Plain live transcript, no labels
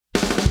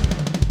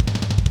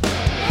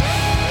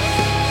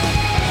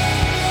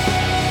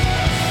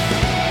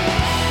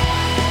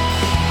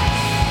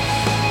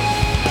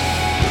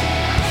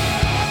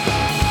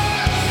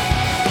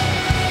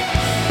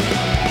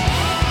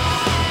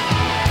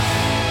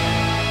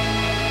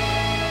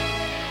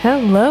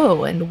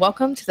Hello, and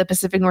welcome to the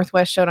Pacific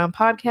Northwest Showdown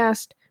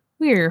podcast.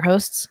 We are your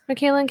hosts,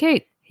 Michaela and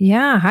Kate.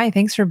 Yeah, hi.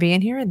 Thanks for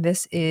being here.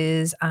 This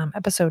is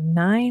episode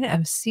 9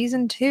 of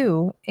season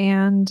 2,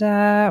 and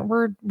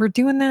we're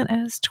doing that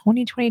as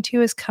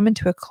 2022 is coming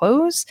to a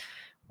close.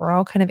 We're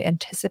all kind of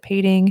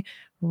anticipating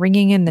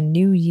ringing in the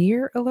new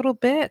year a little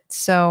bit.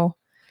 So,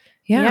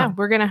 yeah,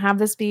 we're going to have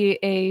this be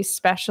a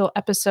special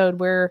episode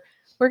where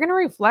we're going to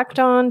reflect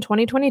on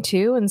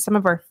 2022 and some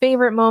of our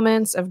favorite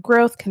moments of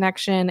growth,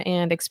 connection,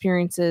 and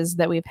experiences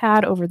that we've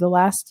had over the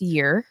last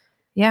year.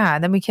 Yeah,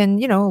 then we can,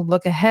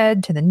 look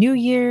ahead to the new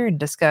year and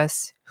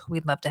discuss who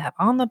we'd love to have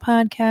on the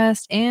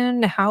podcast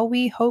and how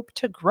we hope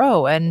to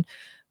grow. And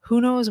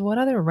who knows what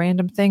other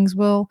random things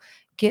we'll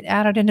get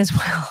added in as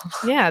well.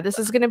 Yeah, this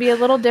is going to be a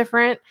little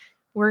different.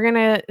 We're going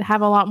to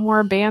have a lot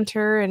more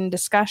banter and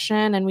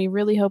discussion, and we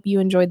really hope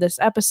you enjoyed this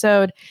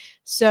episode.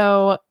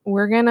 So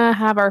we're going to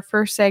have our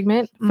first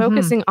segment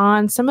focusing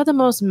on some of the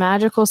most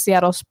magical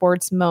Seattle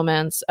sports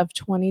moments of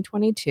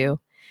 2022,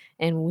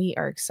 and we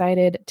are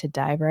excited to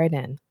dive right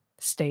in.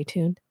 Stay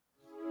tuned.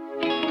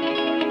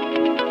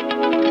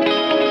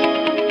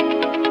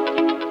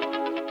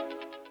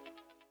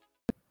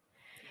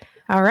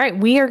 All right,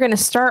 we are going to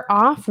start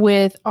off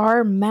with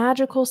our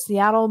magical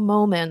Seattle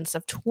moments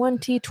of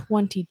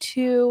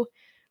 2022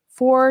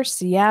 for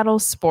Seattle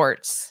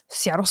sports.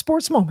 Seattle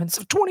sports moments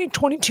of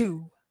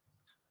 2022.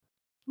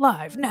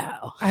 Live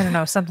now. I don't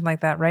know, something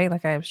like that, right?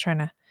 Like I was trying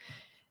to,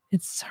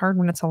 it's hard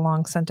when it's a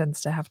long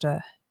sentence to have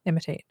to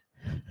imitate.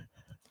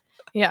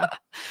 Yeah.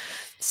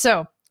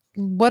 So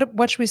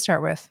what should we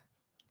start with?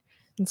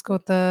 Let's go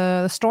with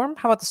the Storm.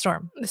 How about the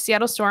Storm? The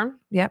Seattle Storm.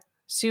 Yep.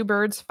 Sue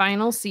Bird's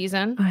final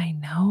season. I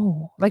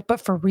know. But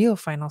for real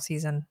final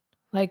season.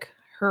 Like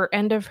her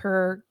end of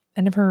her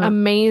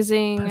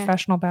amazing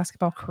professional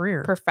basketball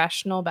career.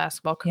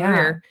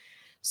 Yeah.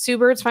 Sue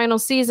Bird's final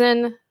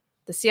season.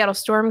 The Seattle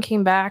Storm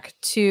came back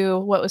to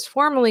what was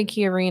formerly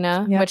Key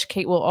Arena, which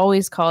Kate will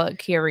always call it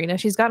Key Arena.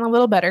 She's gotten a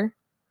little better.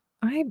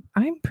 I'm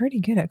pretty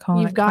good at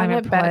calling You've gotten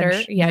it better.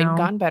 Pledge, Yeah, you've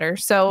gotten better.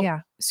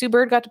 So Sue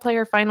Bird got to play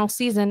her final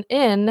season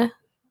in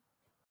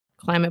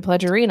Climate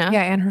Pledge Arena.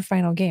 Yeah, and her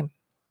final game.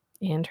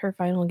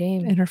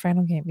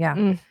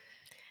 Yeah.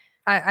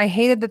 I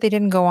hated that they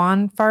didn't go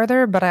on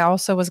farther, but I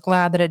also was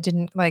glad that it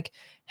didn't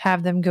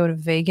have them go to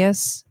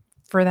Vegas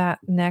for that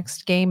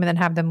next game and then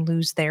have them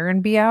lose there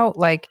and be out.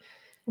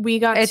 We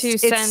got to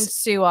send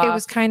Sue off. It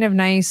was kind of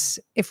nice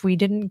if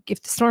the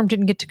Storm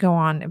didn't get to go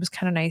on. It was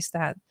kind of nice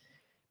that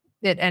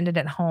it ended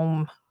at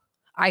home.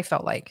 I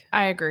felt like.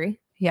 I agree.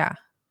 Yeah.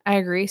 I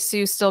agree.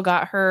 Sue still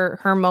got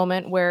her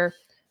moment where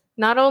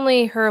not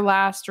only her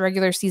last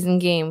regular season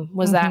game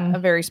was that a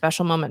very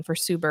special moment for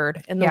Sue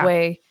Bird and the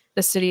way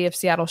the city of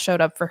Seattle showed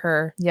up for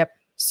her. Yep.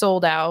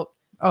 Sold out.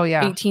 Oh,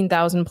 yeah.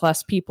 18,000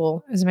 plus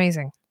people. It was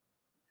amazing.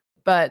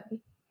 But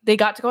they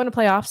got to go into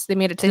playoffs. They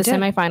made it to the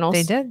semifinals.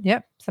 They did.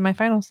 Yep.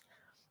 Semifinals.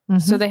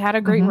 So they had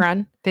a great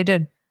run. They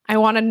did. I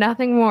wanted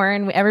nothing more,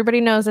 and everybody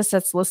knows this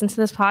that's listened to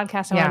this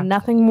podcast. I wanted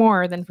nothing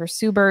more than for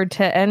Sue Bird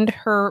to end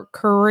her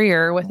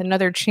career with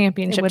another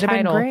championship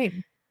title. It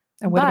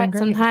would have been great.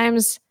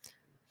 Sometimes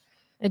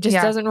it just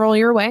doesn't roll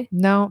your way.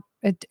 No,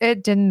 it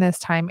didn't this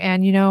time.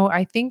 And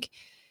I think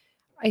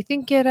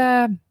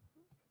it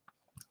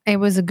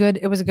was a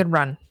good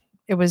run.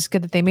 It was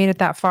good that they made it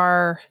that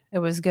far. It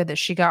was good that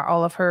she got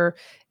all of her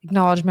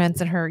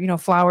acknowledgments and her,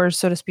 flowers,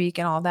 so to speak,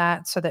 and all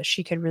that, so that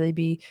she could really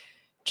be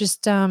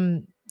just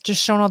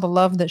shown all the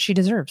love that she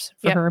deserves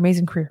for her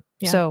amazing career.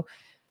 Yeah. So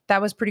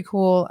that was pretty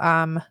cool.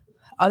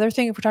 Other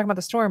thing, if we're talking about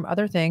the Storm,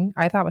 other thing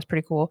I thought was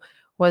pretty cool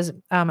was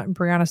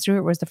Breanna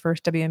Stewart was the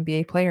first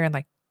WNBA player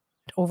in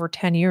over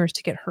 10 years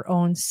to get her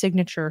own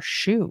signature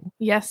shoe.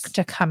 Yes.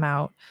 To come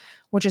out,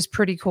 which is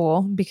pretty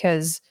cool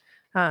because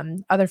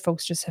other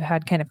folks just have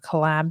had kind of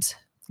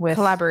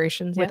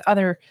collaborations with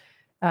other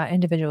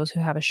individuals who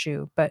have a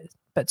shoe. But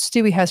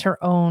Stewie has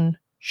her own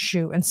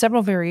shoe and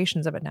several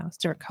variations of it now. It's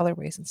different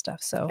colorways and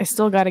stuff. So I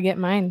still got to get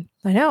mine.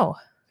 I know.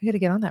 We got to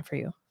get on that for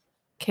you.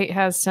 Kate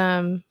has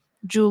some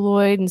Jewel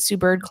Lloyd and Sue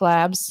Bird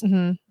collabs.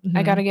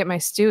 I got to get my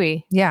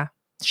Stewie. Yeah.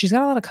 She's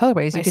got a lot of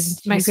colorways.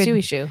 My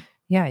Stewie shoe.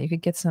 Yeah, you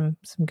could get some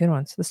good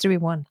ones. The Stewie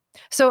one.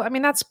 So, I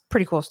mean, that's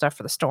pretty cool stuff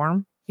for the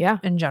Storm. Yeah.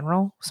 In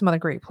general. Some other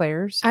great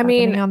players. I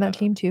mean, on that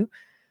team too.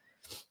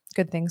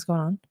 Good things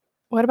going on.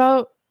 What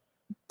about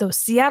those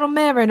Seattle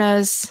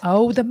Mariners?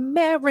 Oh, the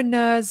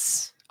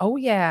Mariners. Oh,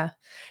 yeah.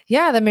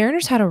 Yeah, the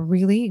Mariners had a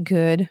really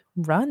good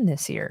run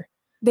this year.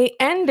 They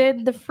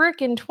ended the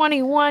freaking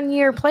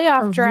 21-year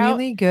playoff drought.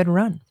 Really good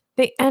run.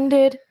 They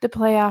ended the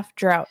playoff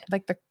drought.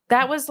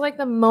 That was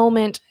the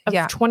moment of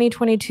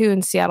 2022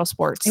 in Seattle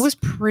sports. It was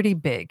pretty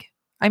big.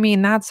 I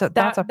mean, that's a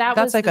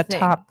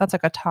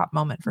top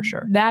moment for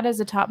sure. That is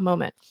a top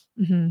moment.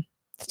 Mm-hmm.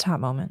 It's a top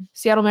moment.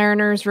 Seattle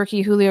Mariners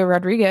rookie Julio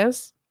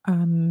Rodriguez.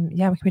 Can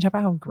we talk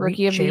about how great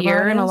rookie of the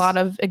year and a lot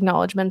of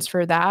acknowledgments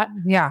for that.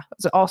 Yeah,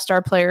 was an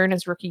all-star player in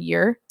his rookie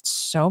year.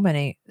 So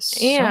many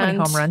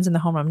home runs in the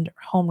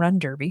home run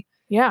derby.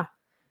 Yeah.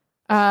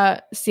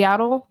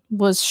 Seattle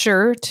was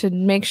sure to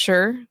make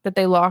sure that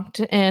they locked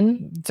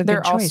in It's a their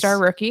good choice. all-star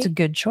rookie It's a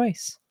good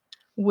choice.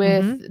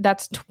 with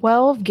that's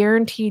 12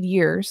 guaranteed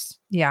years.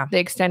 Yeah. They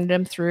extended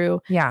him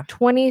through Yeah.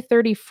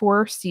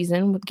 2034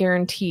 season with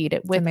guaranteed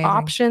with amazing.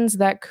 options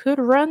that could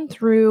run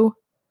through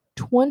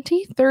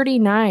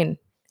 2039.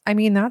 I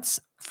mean, that's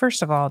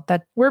first of all,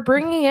 that We're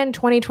bringing in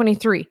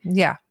 2023.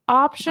 yeah,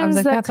 Options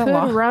like, that that's a could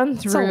long- run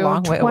that's a through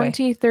long way away.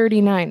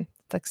 2039.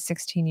 it's like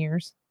 16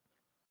 years.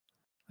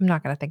 I'm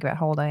not going to think about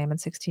how old I am in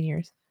 16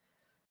 years.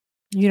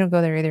 You don't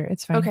go there either.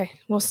 It's fine. Okay,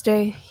 we'll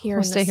stay here.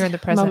 We'll stay here in the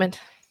present. moment.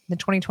 The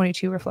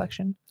 2022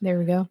 reflection. There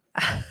we go.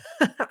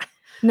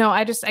 No,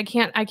 I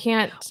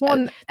can't.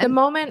 Well, The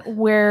moment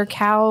where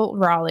Cal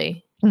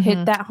Raleigh hit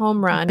Mhm. that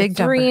home run, Big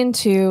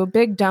 3-2,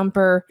 big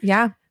dumper,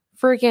 Yeah.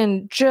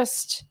 freaking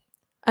just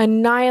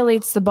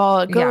annihilates the ball.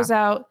 It Yeah. goes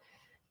out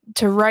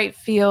to right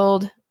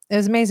field. It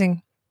was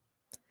amazing.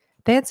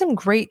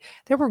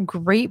 There were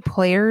great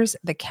players.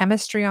 The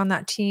chemistry on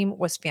that team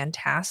was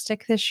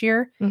fantastic this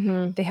year.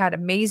 Mm-hmm. They had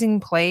amazing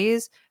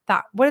plays.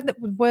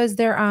 Was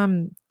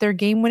their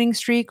game winning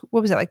streak?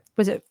 What was it like?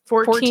 Was it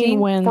 14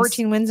 wins.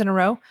 14 wins in a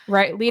row?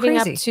 Right, leading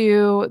Crazy. up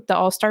to the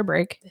All-Star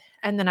break.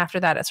 And then after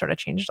that, it sort of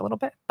changed a little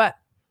bit, but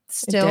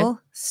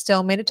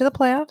still made it to the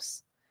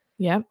playoffs.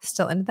 Yep.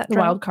 Still ended that The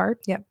drought. wild card.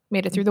 Yep.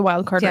 Made it through the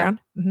wild card Yeah. round.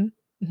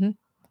 Mm-hmm.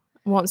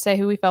 Won't say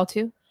who we fell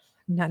to.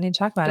 Not need to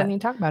talk about Don't it.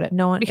 need to talk about it.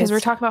 No one Because we're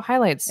it's- talking about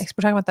highlights.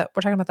 We're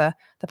talking about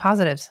the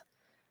positives,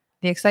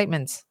 the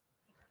excitements.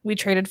 We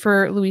traded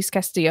for Luis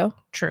Castillo,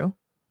 True.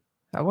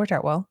 That worked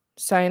out well.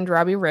 signed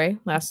Robbie Ray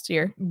last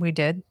year. We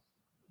did.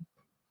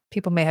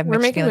 People may have We're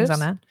mixed making feelings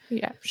moves. on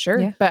Yeah, sure.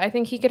 Yeah. But I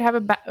think he could have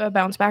a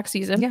bounce back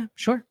season. that. Yeah,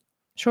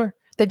 sure.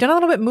 They've done a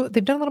little bit.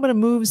 They've done a little bit of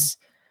moves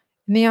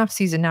in the off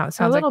season. Now it A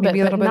sounds little like maybe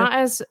bit, a little but bit. not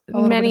as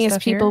little bit many of as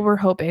stuff here. people were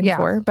hoping Yeah.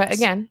 for. But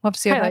again, We'll have to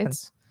see what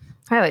happens.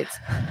 highlights.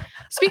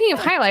 Speaking of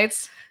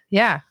highlights,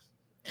 Yeah.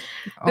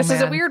 this is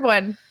a man. weird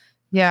one.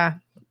 Yeah.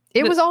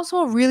 It Th- was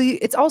also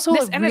it's also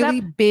This a ended really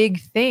big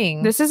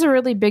thing This is a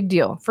really big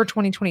deal. for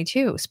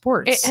 2022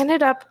 sports. It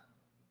ended up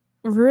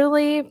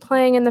really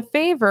playing in the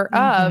favor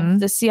Mhm. of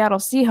the Seattle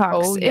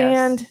Seahawks. Oh, yes.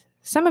 And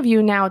some of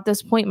you now at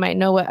this point might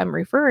know what I'm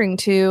referring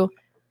to.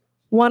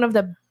 One of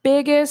the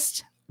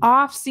biggest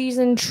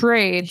off-season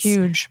trades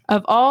Huge.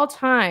 of all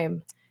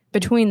time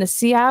between the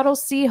Seattle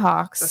It's a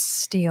Seahawks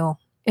steal.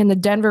 and the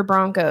Denver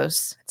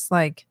Broncos. It's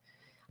like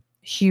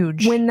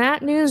huge. When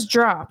that news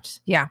dropped,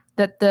 Yeah.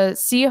 that the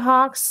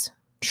Seahawks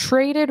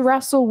traded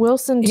Russell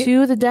Wilson It-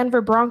 to the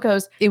Denver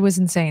Broncos, It was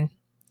insane.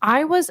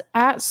 I was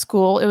at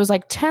school. It was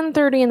like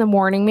 10:30 in the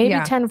morning, maybe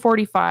Yeah.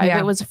 10:45. Yeah.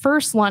 It was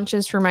first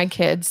lunches for my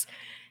kids.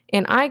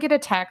 And I get a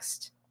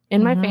text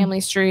in my Mhm. family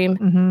stream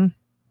Mm-hmm.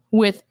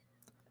 with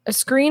a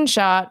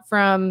screenshot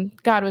from,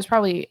 God, it was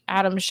probably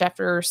Adam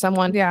Schefter or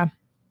someone. Yeah.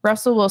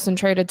 Russell Wilson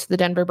traded to the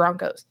Denver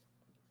Broncos.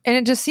 And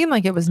it just seemed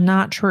like it was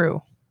not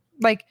true.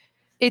 Like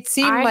it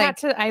seemed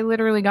I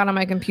literally got on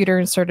my computer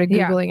and started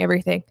Yeah. Googling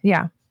everything.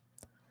 yeah,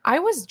 I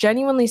was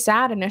genuinely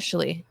sad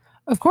initially.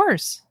 of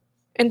course.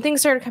 And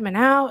things started coming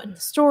out and the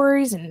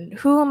stories and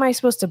who am I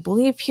supposed to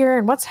believe here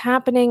and what's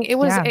happening? It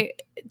was, Yeah.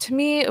 to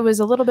me, it was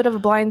a little bit of a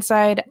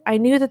blindside. I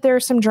knew that there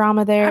was some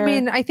drama there. I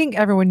mean, I think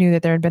everyone knew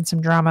that there had been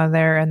some drama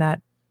there and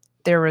that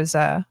there was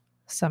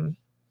some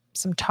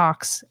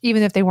talks,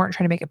 even if they weren't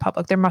trying to make it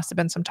public. There must have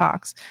been some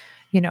talks,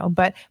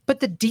 but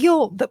the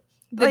deal, the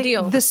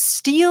deal. the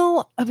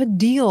steal of a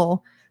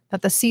deal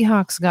that the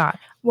Seahawks got.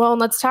 Well,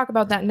 and let's talk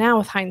about that now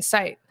with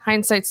hindsight.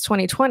 Hindsight's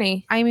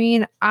 2020. I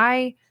mean,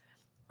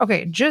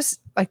 just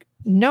like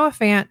Noah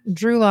Fant,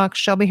 Drew Luck,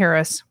 Shelby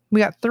Harris. We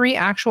got 3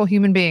 actual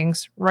human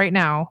beings right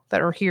now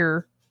that are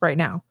here right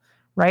now,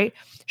 right?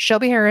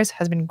 Shelby Harris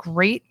has been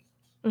great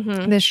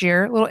Mm-hmm. this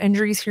year. Little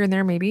injuries here and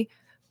there, maybe,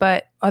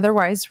 but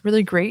otherwise,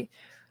 really great.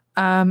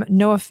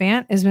 Noah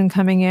Fant has been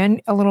coming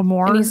in a little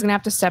more. And he's going to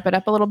have to step it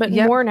up a little bit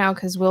Yep. more now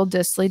because Will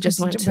Dissly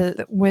just went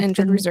to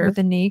injured reserve. with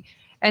the knee.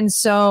 And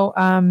so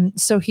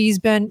he's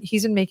been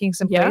making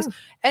some plays.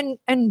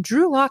 And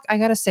Drew Lock, I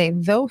gotta say,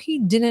 though he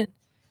didn't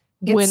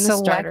get Win the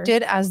starter.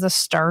 selected as the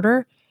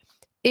starter,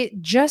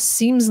 it just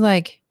seems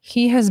like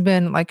he has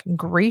been like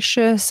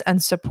gracious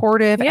and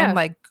supportive and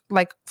like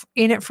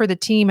in it for the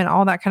team and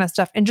all that kind of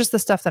stuff. And just the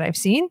stuff that I've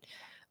seen.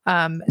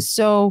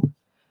 So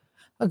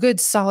a good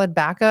solid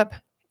backup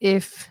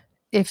if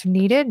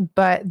needed.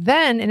 But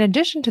then in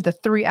addition to the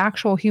 3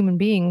 actual human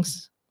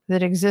beings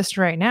that exist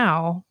right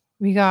now,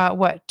 we got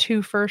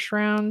 2 first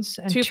rounds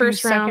and 2 2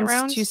 first second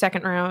rounds, 2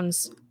 second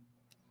rounds,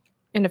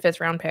 and a 5th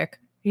round pick.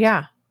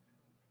 Yeah.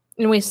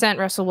 And we sent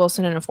Russell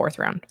Wilson in a 4th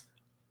round.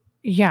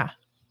 Yeah.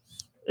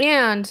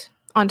 And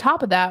on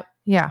top of that,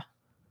 Yeah.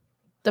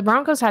 the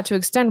Broncos had to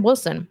extend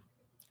Wilson.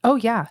 Oh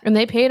yeah. And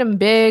they paid him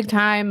big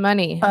time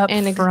money Up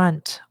and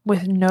front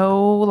with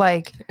no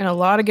and a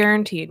lot of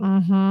guaranteed.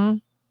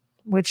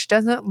 Which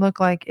doesn't look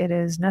like it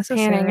is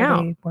necessarily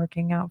out.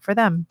 working out for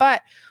them.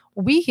 But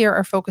we here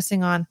are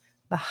focusing on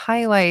the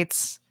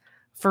highlights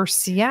for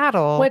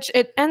Seattle.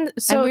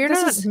 So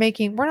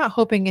and we're not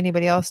hoping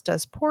anybody else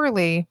does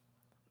poorly.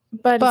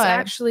 but it's but-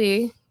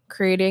 actually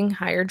creating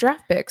higher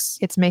draft picks.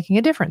 It's making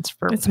a difference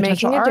for It's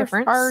making a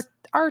difference.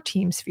 Our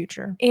team's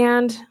future.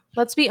 And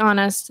let's be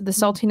honest, the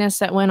saltiness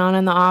that went on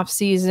in the off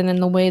season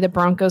and the way the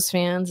Broncos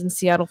fans and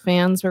Seattle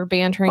fans were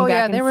bantering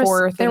back and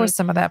forth. There was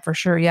some of that for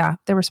sure. Yeah,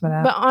 there was some of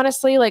that. But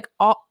honestly,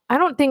 I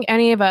don't think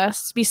any of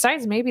us,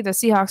 besides maybe the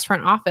Seahawks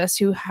front office,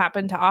 who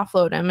happened to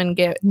offload him and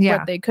get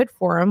what they could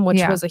for him,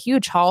 which was a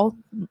huge haul,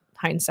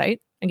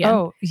 hindsight again.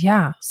 Oh,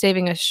 yeah.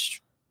 Saving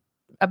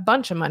a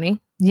bunch of money.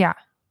 Yeah.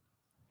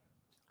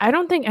 I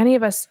don't think any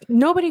of us,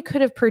 nobody could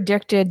have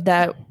predicted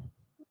that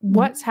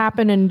what's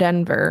happened in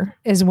Denver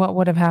is what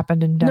would have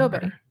happened in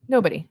Denver.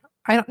 Nobody.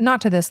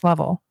 Not to this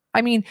level.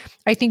 I mean,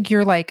 I think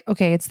you're like,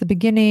 okay, it's the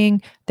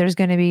beginning. There's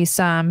going to be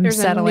some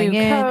settling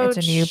in. Coach.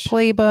 It's a new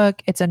playbook.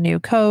 It's a new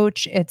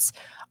coach. It's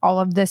all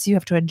of this. You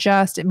have to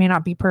adjust. It may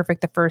not be perfect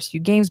the first few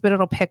games, but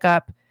it'll pick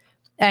up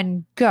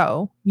and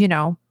go,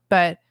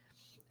 but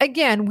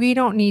again, we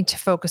don't need to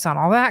focus on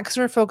all that because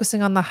we're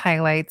focusing on the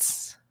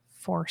highlights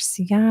for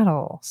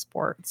Seattle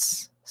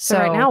sports. So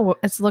right now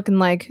it's looking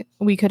like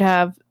we could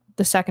have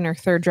the second or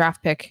third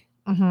draft pick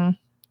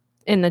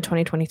in the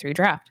 2023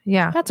 draft.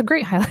 Yeah. That's a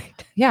great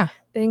highlight. Yeah.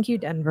 Thank you,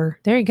 Denver.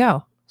 There you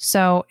go.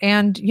 So,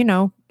 and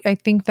I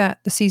think that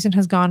the season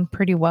has gone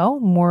pretty well,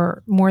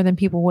 more than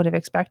people would have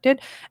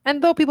expected.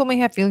 And though people may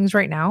have feelings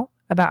right now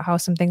about how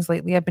some things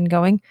lately have been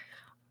going,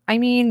 I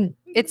mean,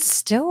 it's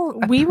still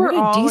we were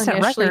all decent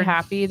initially record.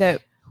 Happy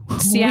that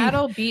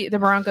Seattle beat the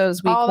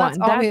Broncos week 1.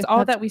 That's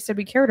all that we said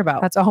we cared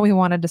about. That's all we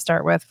wanted to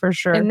start with, for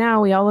sure. And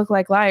now we all look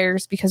like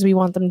liars because we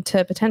want them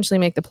to potentially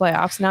make the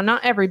playoffs. Now,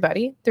 not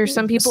everybody. There's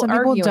some people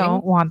arguing. People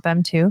don't want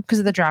them to because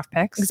of the draft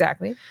picks.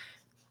 Exactly.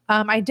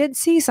 I did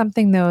see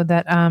something though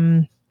that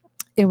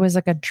it was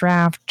like a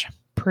draft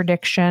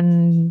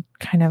prediction,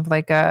 kind of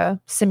like a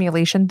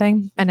simulation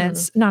thing, and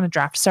it's not a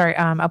draft. Sorry,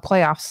 a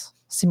playoffs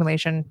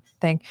simulation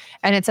thing,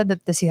 and it said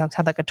that the Seahawks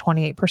had like a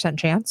 28%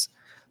 chance.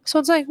 So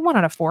it's like 1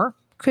 out of 4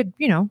 could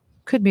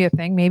be a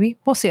thing. Maybe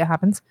we'll see what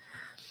happens.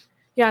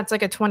 Yeah, it's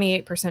like a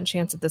 28%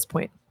 chance at this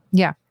point.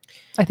 Yeah.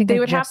 I think they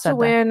would have to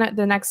win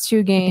the next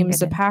 2 games.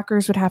 The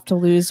Packers would have to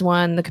lose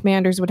 1. The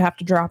Commanders would have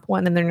to drop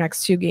 1 in their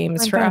next 2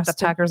 games. For us, the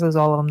Packers lose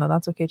all of them, though.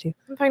 That's okay too.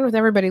 I'm fine with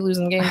everybody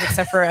losing games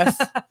except for us.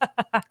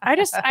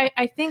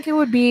 I think there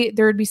would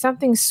be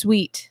something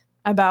sweet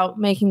about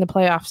making the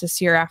playoffs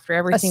this year after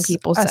everything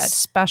people said.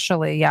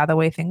 Especially, the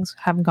way things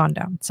have gone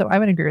down. So I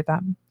would agree with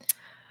that.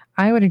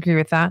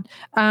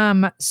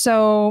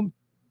 So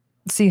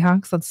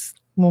Seahawks,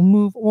 we'll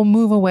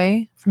move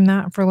away from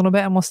that for a little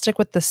bit and we'll stick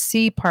with the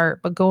C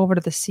part, but go over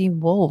to the Sea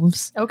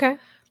Wolves. Okay.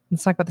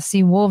 Let's talk about the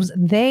Sea Wolves.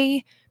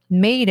 They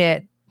made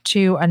it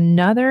to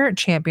another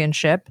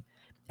championship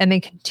and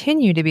they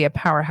continue to be a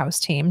powerhouse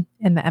team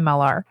in the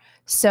MLR.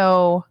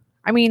 So,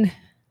 I mean,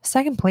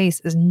 second place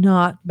is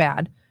not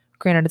bad.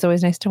 Granted, it's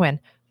always nice to win,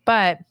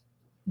 but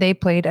they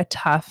played a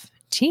tough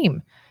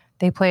team.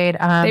 They played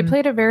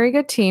a very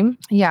good team.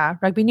 Yeah.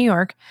 Rugby New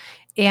York,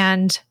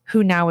 and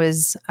who now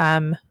is,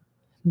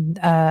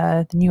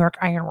 the New York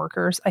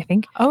Ironworkers, I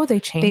think. Oh, they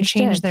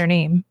changed their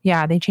name.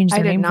 Yeah, they changed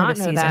their name for this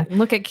season. That.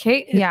 Look at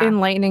Kate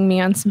enlightening me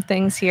on some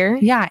things here.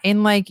 Yeah,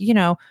 in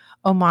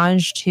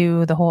homage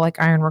to the whole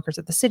Ironworkers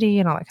at the city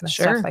and all that kind of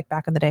stuff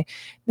back in the day.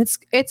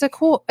 It's a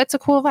cool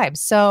vibe.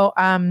 So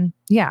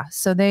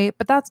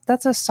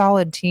that's a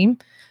solid team.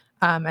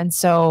 And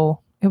so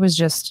it was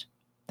just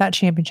that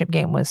championship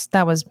game was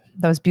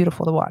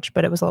beautiful to watch,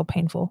 but it was a little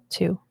painful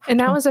too. And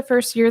that was the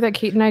first year that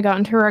Kate and I got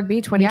into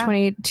rugby.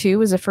 2022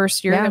 was the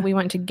first year that we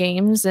went to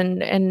games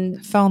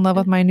and fell in love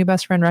with my new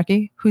best friend,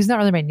 Recky, who's not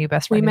really my new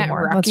best friend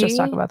anymore. Met Let's just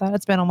talk about that.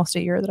 It's been almost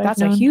a year that I've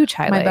known a huge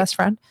highlight. My best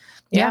friend.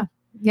 Yeah.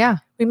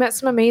 We met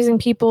some amazing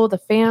people. The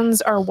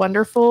fans are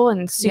wonderful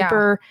and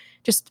super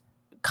just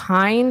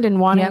kind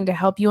and wanting to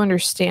help you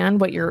understand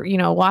what you're,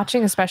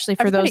 watching, especially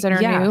for those that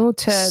are new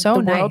to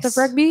the world of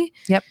rugby.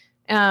 Yep.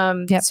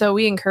 So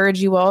we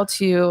encourage you all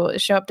to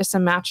show up to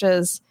some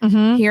matches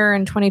here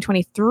in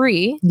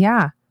 2023.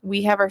 Yeah.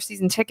 We have our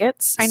season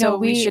tickets. I know, so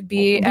we should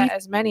be at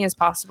as many as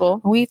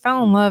possible. We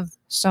fell in love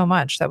so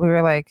much that we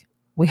were like,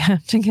 we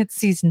have to get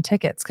season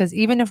tickets, because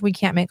even if we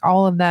can't make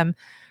all of them,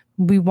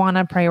 we want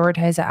to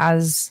prioritize it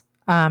as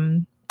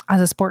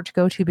a sport to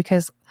go to,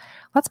 because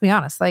let's be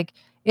honest,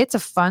 it's a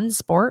fun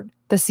sport.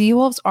 The Sea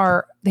Wolves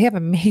they have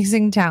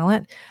amazing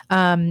talent.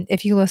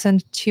 If you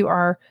listened to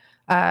our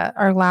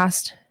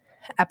last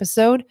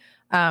episode,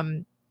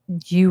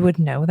 you would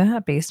know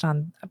that based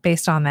on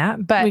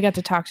that. But we got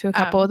to talk to a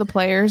couple of the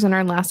players in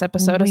our last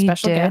episode, of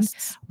special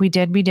guests. We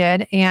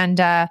did. And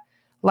I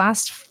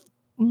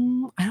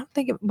don't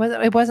think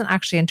it wasn't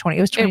actually in 20.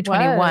 It was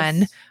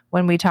 2021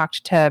 when we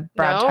talked to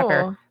Brad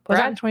Tucker. Was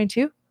that in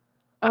 22?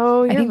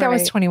 Oh, I think that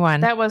was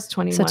 21. That was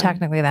 21. So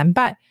technically then,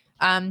 but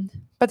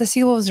the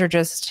Sea Wolves are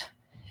just,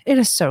 it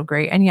is so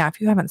great. And if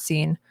you haven't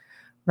seen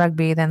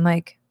rugby, then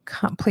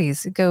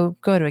please go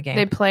to a game.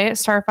 They play at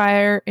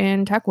Starfire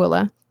in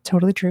Tukwila.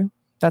 Totally true.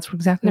 That's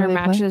exactly their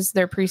matches.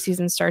 Their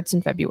preseason starts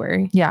in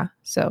February. Yeah.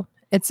 So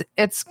it's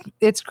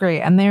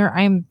great. And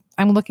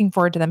I'm looking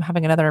forward to them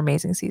having another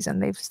amazing season.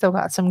 They've still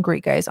got some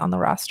great guys on the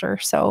roster.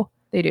 So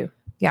they do.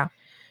 Yeah.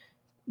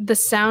 The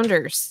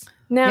Sounders.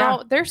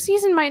 Now, their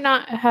season might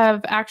not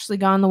have actually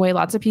gone the way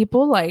lots of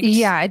people liked.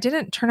 Yeah, it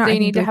didn't turn out. They I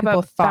think need to the way have people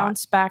a thought.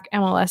 bounce back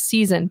MLS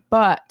season,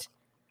 but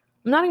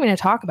I'm not even going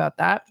to talk about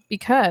that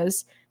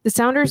because the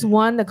Sounders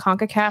won the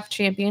CONCACAF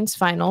Champions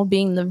Final,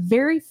 being the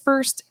very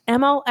first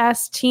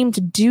MLS team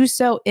to do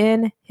so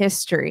in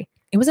history.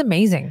 It was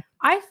amazing.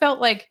 I felt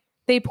like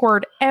they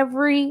poured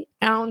every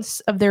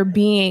ounce of their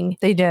being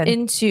They did.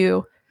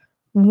 into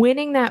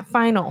winning that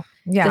final.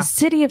 Yeah. The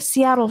city of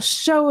Seattle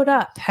showed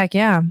up. Heck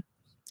yeah.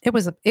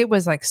 Was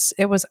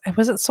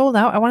it sold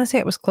out? I want to say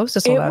it was close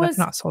to sold out, if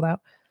not sold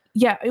out.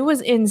 Yeah, it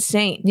was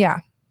insane.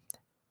 Yeah.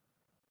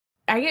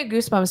 I get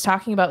goosebumps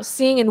talking about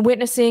seeing and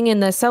witnessing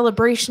and the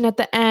celebration at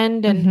the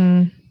end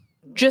and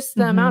just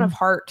the amount of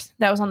heart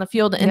that was on the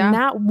field in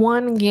that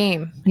one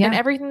game and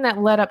everything that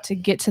led up to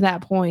get to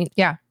that point.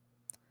 Yeah.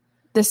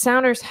 The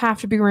Sounders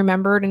have to be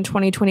remembered in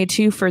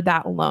 2022 for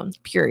that alone,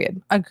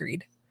 period.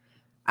 Agreed.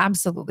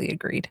 Absolutely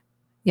agreed.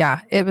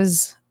 Yeah, it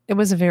was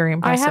a very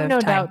impressive I have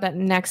no doubt that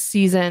next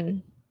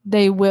season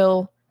they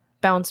will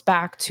bounce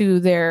back to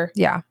their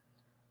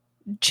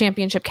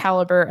championship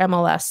caliber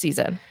MLS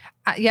season.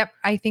 Yep,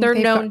 I think they're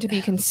known to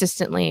be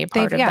consistently a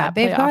part of that.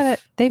 They've got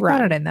it. They've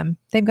got it in them.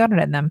 They've got it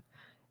in them.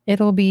 We're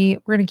going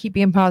to keep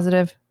being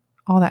positive,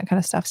 all that kind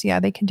of stuff. So yeah,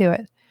 they can do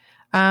it.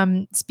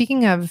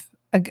 Speaking of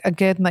a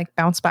good like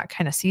bounce back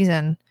kind of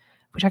season,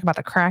 we talk about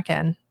the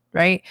Kraken,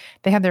 right?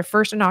 They had their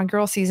first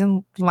inaugural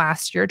season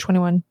last year,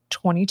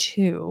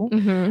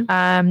 21-22.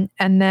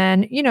 And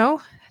then,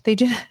 they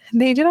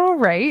did all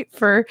right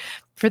for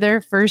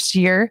their first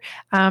year.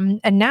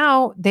 And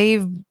now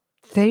they've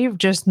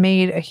just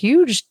made a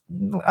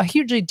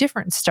hugely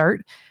different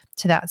start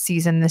to that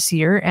season this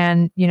year.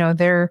 And,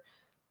 they're,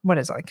 what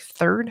is it, like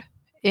third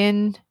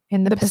in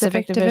the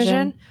Pacific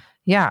Division.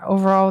 Yeah.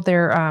 Overall,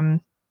 they're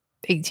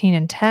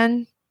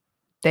 18-10.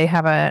 They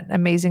have an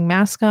amazing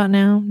mascot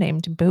now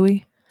named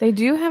Bowie. They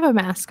do have a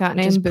mascot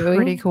named Bowie.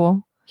 Pretty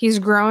cool. He's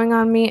growing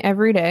on me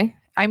every day.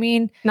 I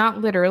mean,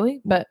 not literally,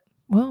 but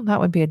well,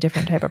 that would be a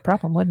different type of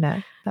problem, wouldn't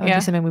it? That would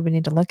be something we would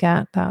need to look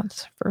at.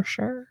 That's for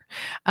sure.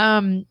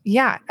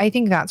 Yeah, I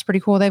think that's pretty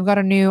cool. They've got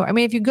a new, I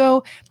mean, if you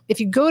go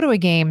to a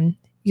game,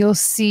 you'll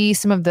see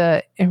some of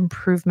the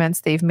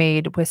improvements they've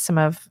made with some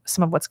of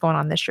what's going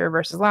on this year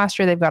versus last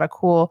year. They've got a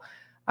cool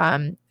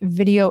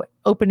video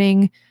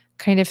opening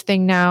kind of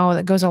thing now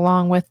that goes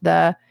along with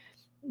the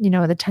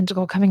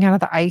tentacle coming out of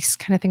the ice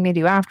kind of thing they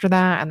do after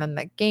that, and then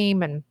the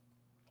game and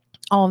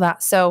all of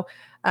that. So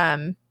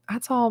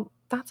that's all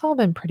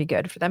been pretty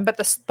good for them. But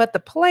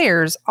the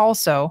players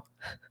also,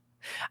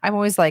 I'm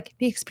always like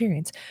the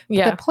experience.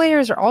 Yeah, the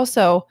players are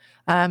also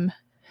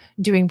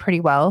doing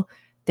pretty well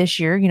this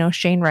year.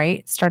 Shane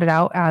Wright started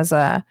out as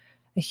a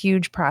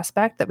huge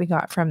prospect that we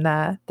got from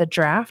the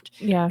draft.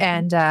 Yeah,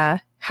 and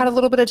had a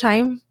little bit of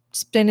time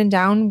spinning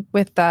down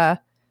with the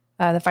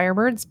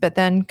Firebirds, but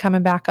then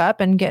coming back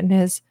up and getting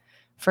his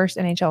first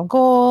NHL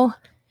goal.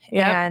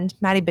 Yeah. And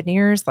Matty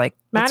Beniers,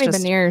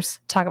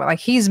 talk about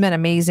he's been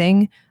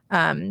amazing.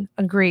 A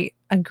great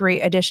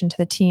addition to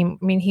the team.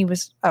 I mean, he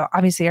was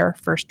obviously our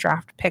first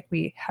draft pick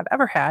we have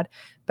ever had,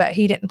 but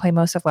he didn't play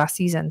most of last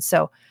season.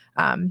 So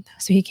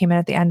he came in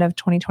at the end of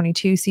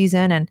 2022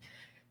 season, and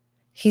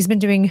he's been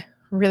doing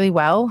really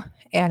well.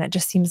 And it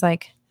just seems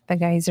like the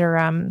guys are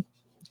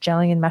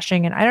gelling and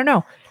meshing, and I don't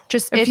know.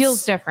 It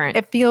feels different.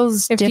 It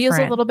feels a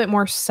little bit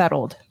more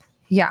settled.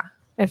 Yeah.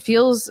 It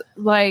feels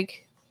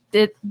like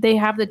they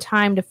have the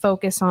time to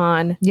focus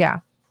on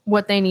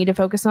what they need to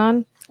focus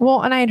on.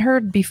 Well, and I had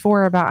heard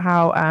before about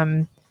how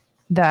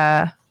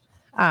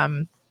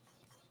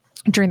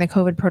during the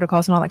COVID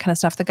protocols and all that kind of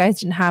stuff, the guys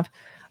didn't have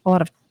a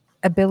lot of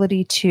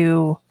ability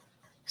to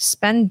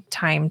spend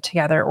time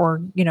together, or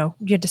you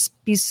had to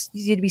be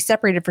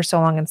separated for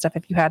so long and stuff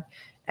if you had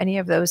any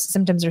of those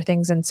symptoms or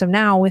things. And so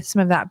now with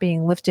some of that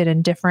being lifted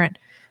and different,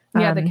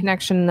 the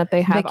connection that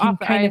they have off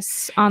the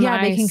ice, on the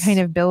ice, they can kind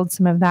of build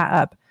some of that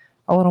up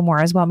a little more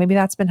as well. Maybe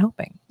that's been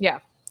helping. Yeah.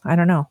 I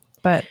don't know,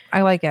 but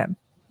I like it.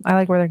 I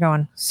like where they're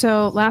going.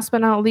 So last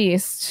but not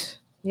least,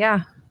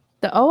 the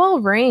OL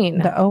Reign.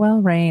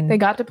 They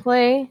got to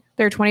play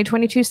their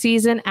 2022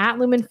 season at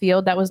Lumen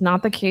Field. That was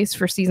not the case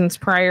for seasons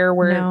prior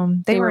where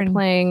they were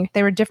playing.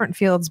 They were different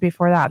fields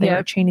before that. They were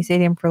at Cheney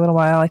Stadium for a little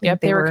while. I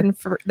think they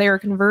were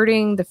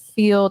converting the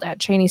field at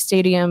Cheney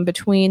Stadium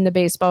between the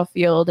baseball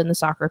field and the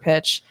soccer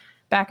pitch,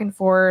 back and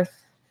forth.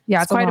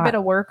 Yeah, it's quite a bit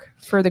of work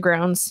for the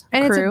grounds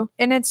crew.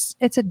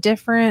 It's a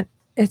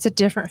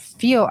different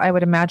feel, I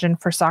would imagine,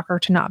 for soccer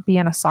to not be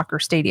in a soccer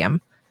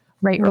stadium.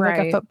 Right. Or like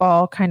a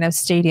football kind of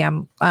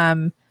stadium.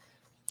 I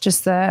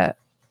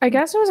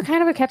guess it was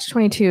kind of a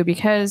catch-22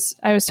 because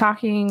I was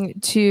talking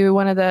to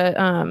one of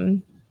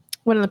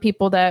the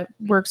people that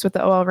works with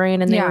the OL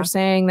Reign, and they were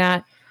saying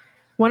that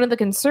one of the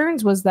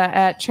concerns was that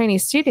at Cheney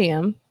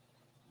Stadium,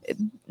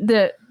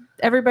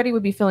 everybody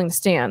would be filling the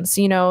stands.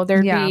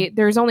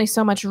 There's only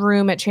so much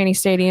room at Cheney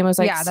Stadium. It was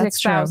like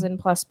 6,000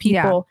 plus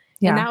people,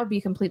 and that would be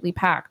completely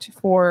packed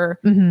for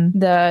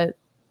the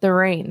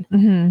Reign.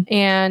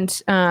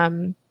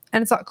 And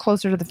And it's a lot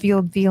closer to the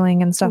field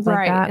feeling and stuff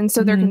like that. And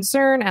so their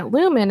concern at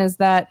Lumen is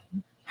that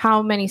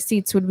how many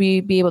seats would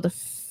we be able to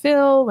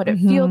fill? Would it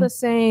feel the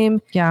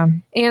same? Yeah.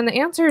 And the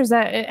answer is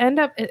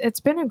that it's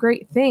been a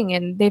great thing,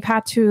 and they've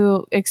had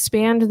to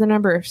expand the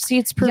number of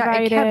seats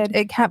provided. Yeah,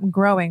 it kept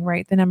growing,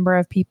 right? The number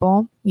of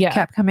people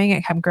kept coming,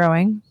 it kept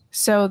growing.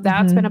 So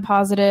that's been a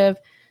positive.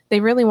 They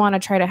really want to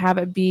try to have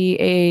it be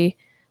a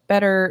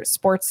better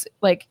sports,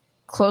 like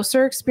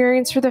closer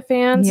experience for the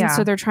fans. Yeah. And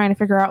so they're trying to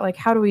figure out like,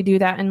 how do we do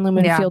that in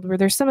Lumen Field, where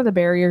there's some of the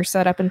barriers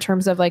set up in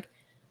terms of like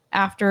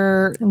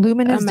after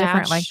Lumen is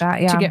different like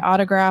that. Yeah. To get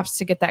autographs,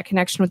 to get that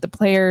connection with the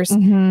players.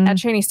 At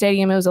Cheney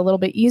Stadium, it was a little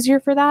bit easier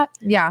for that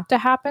to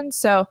happen.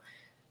 So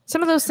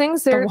some of those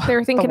things they're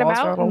thinking the walls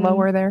about. Are a little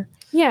lower there.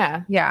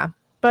 Yeah. Yeah.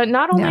 But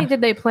not only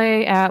did they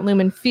play at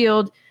Lumen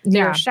Field,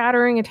 they were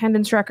shattering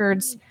attendance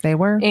records. They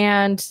were.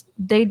 And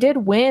they did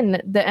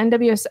win the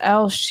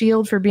NWSL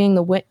Shield for being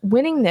the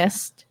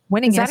winningest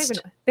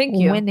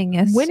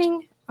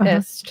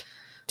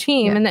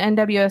team in the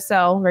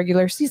NWSL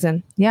regular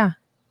season. Yeah,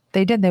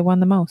 they did. They won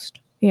the most.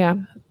 Yeah.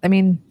 I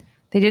mean,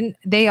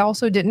 they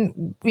also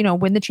didn't,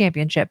 win the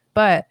championship,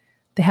 but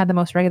they had the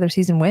most regular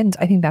season wins.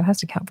 I think that has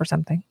to count for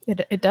something.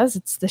 It does.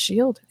 It's the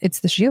Shield. It's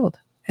the Shield.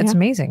 It's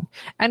amazing.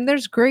 And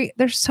there's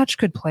such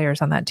good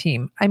players on that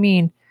team. I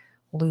mean,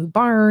 Lou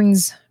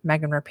Barnes,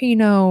 Megan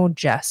Rapinoe,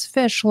 Jess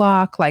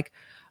Fishlock, like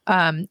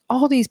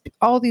all these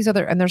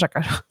other, and there's like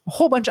a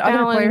whole bunch of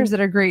other players that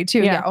are great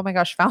too. Yeah. Oh my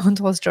gosh. Fallon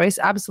Tillis-Joyce.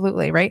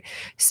 Absolutely. Right.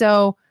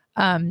 So,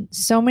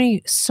 so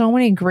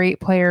many great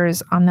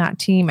players on that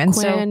team. And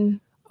Quinn.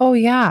 Oh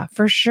yeah,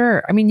 for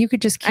sure. I mean, you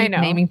could just keep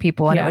naming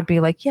people and it would be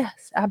like,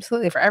 yes,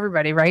 absolutely for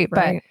everybody. Right.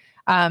 But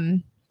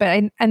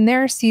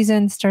their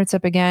season starts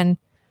up again,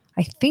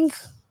 I think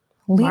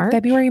late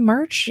February,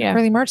 March,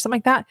 early March, something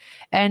like that.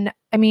 And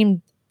I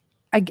mean,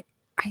 I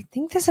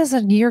think this is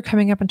a year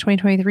coming up in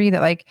 2023 that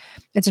like,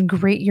 it's a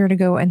great year to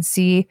go and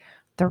see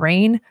the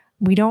Reign.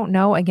 We don't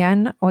know,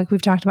 again, like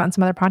we've talked about in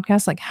some other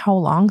podcasts, like how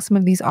long some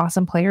of these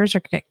awesome players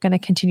are going to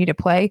continue to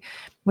play.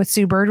 With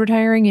Sue Bird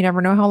retiring, you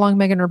never know how long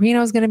Megan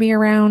Rapinoe is going to be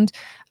around.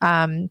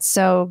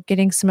 So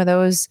getting some of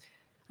those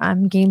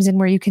games in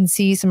where you can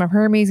see some of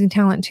her amazing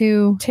talent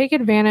too. Take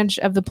advantage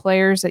of the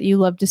players that you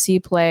love to see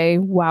play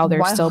while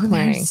they're still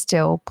playing.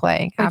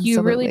 Like absolutely.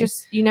 You really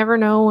you never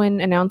know when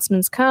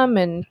announcements come,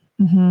 and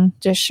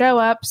just show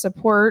up,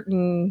 support,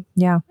 and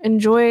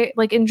enjoy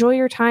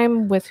your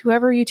time with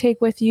whoever you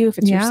take with you. If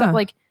it's yourself,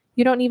 like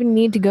you don't even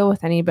need to go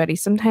with anybody.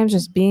 Sometimes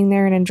just being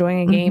there and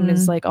enjoying a game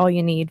is like all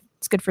you need.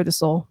 It's good for the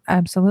soul.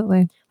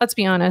 Absolutely. Let's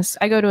be honest.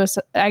 I go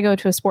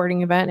to a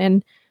sporting event,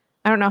 and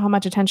I don't know how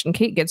much attention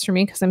Kate gets from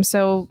me because I'm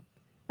so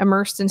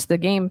immersed into the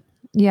game.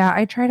 Yeah,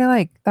 I try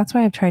to that's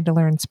why I've tried to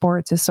learn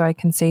sports, is so I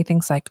can say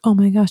things like, oh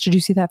my gosh, did you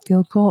see that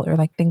field goal? Or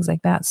like things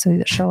like that. So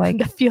that she'll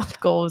the field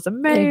goal is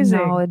amazing.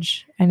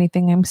 Acknowledge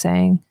anything I'm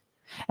saying.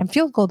 And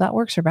field goal, that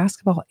works for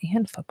basketball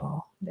and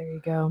football. There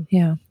you go.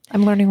 Yeah.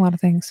 I'm learning a lot of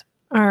things.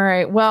 All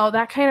right. Well,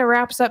 that kind of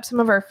wraps up some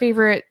of our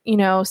favorite,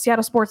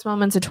 Seattle sports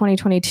moments of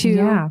 2022.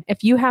 Yeah.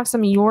 If you have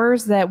some of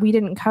yours that we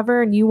didn't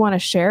cover and you want to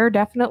share,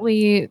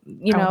 definitely,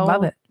 I would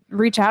love it.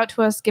 Reach out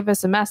to us, give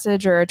us a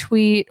message or a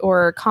tweet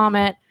or a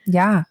comment.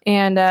 Yeah.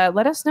 And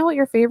let us know what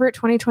your favorite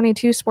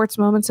 2022 sports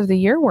moments of the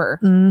year were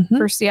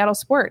for Seattle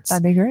sports.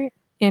 That'd be great.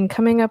 And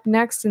coming up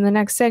next in the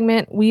next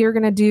segment, we are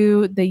going to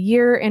do the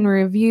year in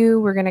review.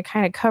 We're going to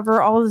kind of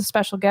cover all of the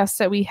special guests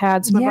that we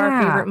had, some of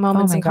our favorite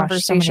moments and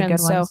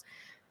conversations. So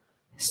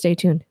stay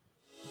tuned.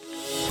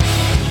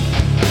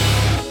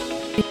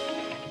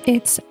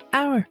 It's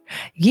our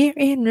year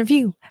in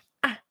review.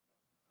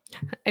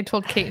 I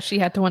told Kate she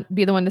had to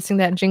be the one to sing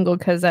that jingle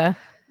because I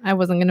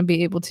wasn't going to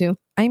be able to.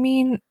 I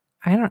mean,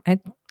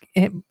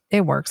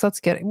 it works. Let's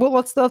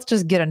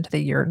just get into the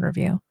year in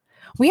review.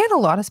 We had a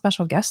lot of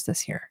special guests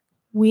this year.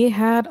 We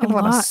had a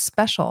lot of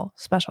special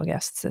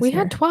guests this year. We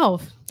had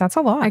 12. That's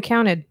a lot. I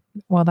counted.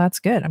 Well, that's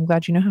good. I'm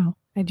glad you know how.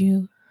 I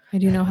do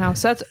know how.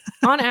 So that's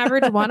on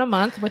average one a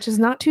month, which is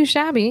not too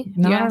shabby.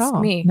 Not at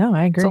all. Me. No,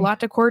 I agree. It's a lot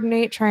to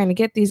coordinate, trying to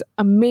get these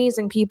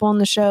amazing people on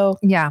the show.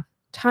 Yeah.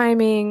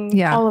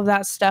 Timing, all of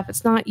that stuff.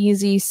 It's not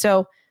easy.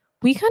 So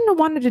we kind of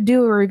wanted to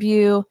do a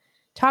review,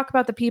 talk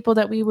about the people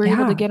that we were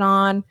able to get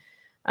on.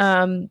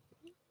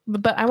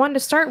 But I wanted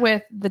to start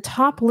with the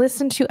top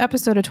listened to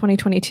episode of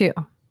 2022.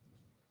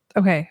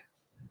 Okay.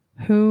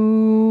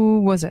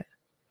 Who was it?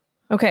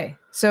 Okay.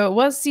 So it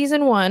was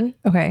season 1.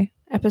 Okay.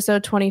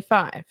 Episode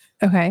 25.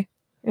 Okay.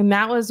 And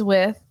that was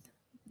with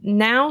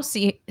now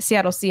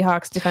Seattle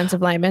Seahawks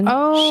defensive lineman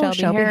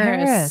Shelby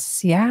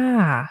Harris.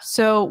 Yeah.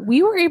 So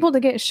we were able to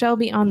get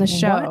Shelby on the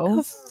show. What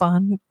a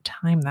fun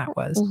time that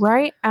was.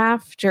 Right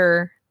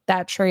after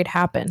that trade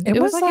happened.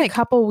 It was like a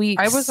couple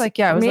weeks. I was like,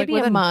 it was maybe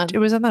like a month. It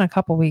was within a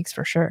couple weeks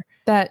for sure.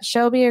 That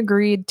Shelby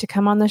agreed to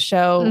come on the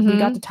show. We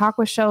got to talk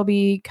with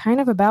Shelby kind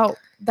of about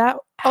that.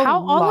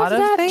 How all of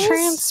that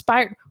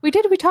transpired. We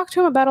talked to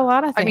him about a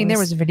lot of things. I mean, there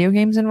was video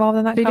games involved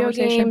in that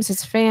conversation. Video games,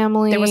 his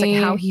family. There was like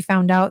how he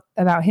found out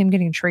about him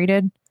getting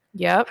traded.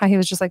 Yep. How he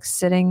was just like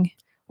sitting.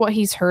 what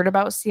he's heard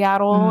about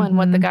Seattle and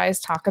what the guys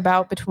talk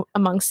about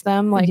amongst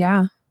them. Like,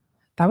 yeah,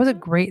 that was a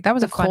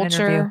fun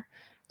culture. interview.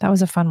 That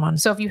was a fun one.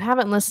 So if you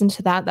haven't listened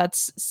to that,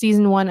 that's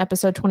season 1,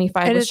 episode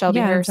 25 with Shelby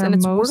Harris, and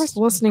it's worth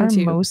listening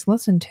to. Most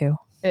listened to.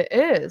 It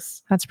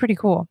is. That's pretty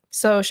cool.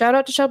 So shout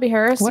out to Shelby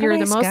Harris. You're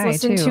the most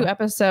listened to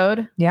episode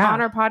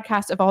on our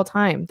podcast of all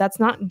time. That's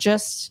not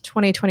just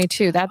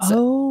 2022. That's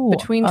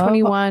between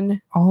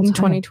 21 and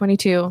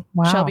 2022.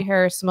 Wow. Shelby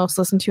Harris, most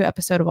listened to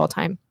episode of all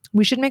time.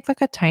 We should make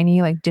like a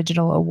tiny like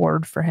digital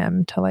award for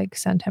him to like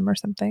send him or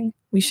something.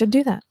 We should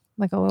do that.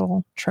 Like a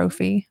little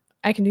trophy.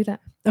 I can do that.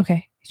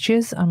 Okay. She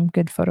has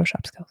good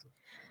Photoshop skills.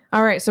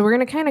 All right. So we're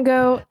going to kind of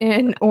go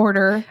in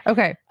order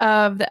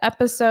of the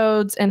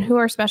episodes and who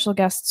our special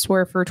guests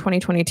were for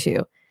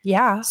 2022.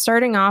 Yeah.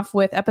 Starting off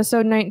with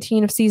episode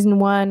 19 of season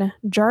 1,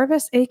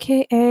 Jarvis,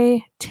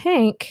 aka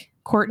Tank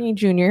Courtney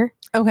Jr.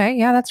 Okay.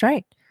 Yeah, that's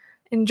right.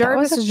 And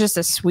Jarvis is just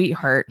a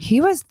sweetheart.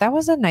 That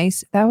was a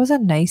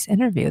nice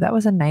interview. That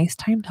was a nice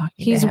time talking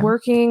to him. He's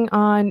working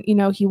on,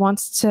 he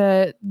wants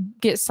to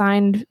get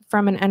signed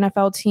from an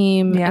NFL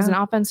team as an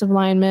offensive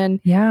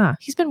lineman. Yeah.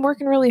 He's been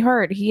working really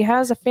hard. He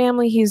has a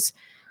family. He's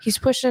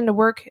pushing to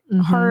work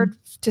hard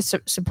to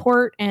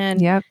support and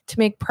to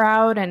make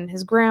proud, and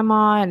his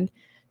grandma, and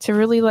to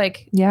really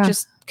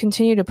just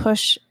continue to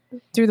push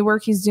through the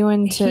work he's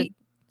doing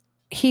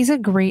He's a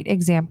great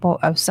example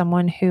of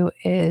someone who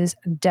is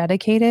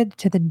dedicated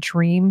to the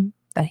dream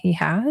that he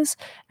has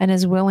and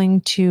is willing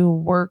to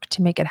work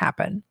to make it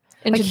happen.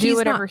 And to do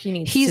whatever he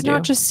needs to do. He's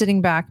not just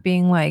sitting back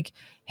being like,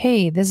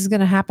 hey, this is going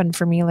to happen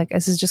for me. Like,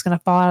 this is just going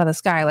to fall out of the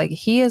sky. Like,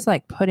 he is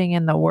like putting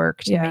in the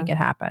work to make it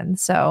happen.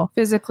 So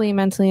physically,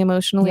 mentally,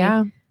 emotionally,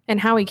 and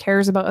how he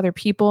cares about other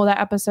people.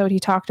 That episode, he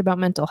talked about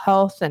mental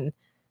health and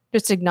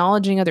just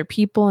acknowledging other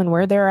people and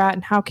where they're at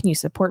and how can you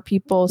support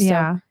people.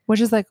 So,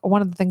 which is like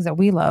one of the things that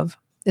we love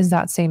is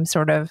that same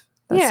sort of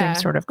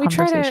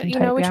conversation.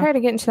 We try to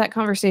get into that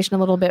conversation a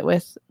little bit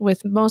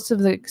with most of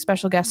the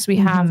special guests we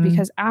have,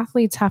 because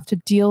athletes have to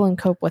deal and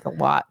cope with a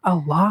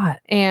lot,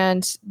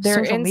 and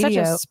they're in such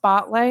a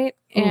spotlight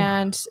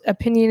and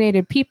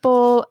opinionated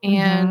people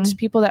and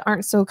people that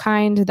aren't so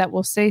kind, that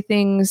will say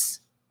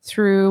things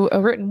through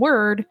a written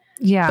word,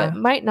 but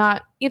might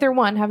not either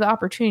one have the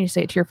opportunity to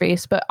say it to your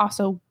face, but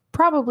also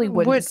probably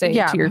wouldn't say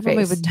it to your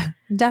face.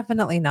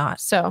 Definitely not.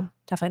 So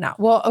definitely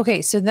not. Well,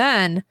 okay. So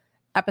then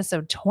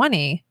episode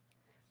 20,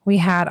 we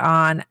had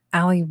on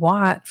Allie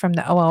Watt from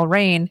the OL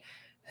Reign,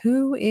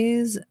 who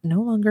is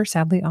no longer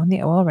sadly on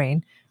the OL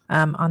Reign.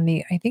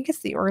 I think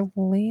it's the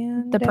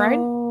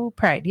Orlando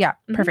Pride. Yeah.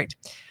 Perfect.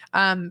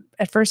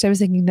 At first I was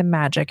thinking the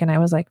Magic, and I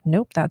was like,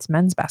 nope, that's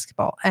men's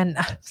basketball. And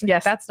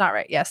yes, that's not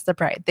right. Yes, the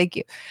Pride. Thank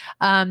you.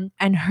 And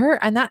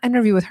that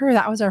interview with her,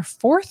 that was our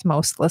 4th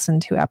most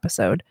listened to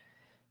episode.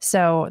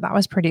 So that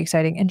was pretty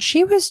exciting. And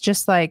she was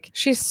just like,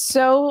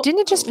 didn't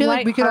it just feel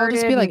like we could all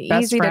just be like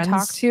best easy friends? To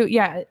talk to?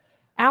 Yeah.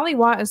 Allie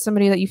Watt is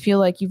somebody that you feel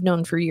like you've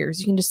known for years.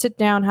 You can just sit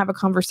down, have a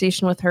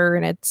conversation with her,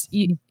 and it's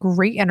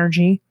great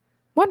energy,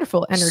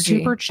 wonderful energy,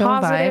 super chill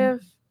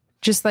vibe.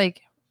 Just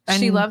like,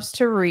 she loves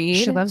to read.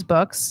 She loves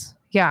books.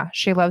 Yeah.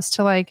 She loves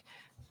to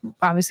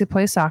obviously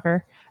play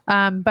soccer.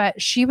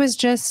 But she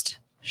was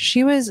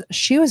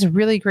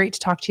really great to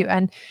talk to.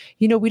 And,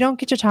 we don't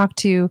get to talk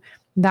to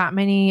that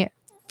many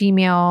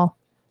female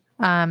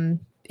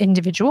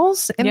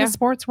individuals in the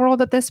sports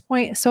world at this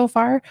point so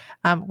far.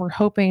 We're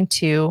hoping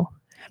to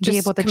be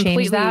able to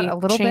change that a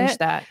little bit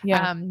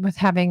with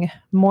having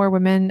more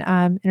women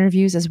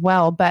interviews as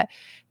well. But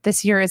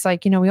this year it's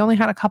like, we only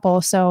had a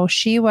couple. So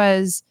she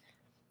was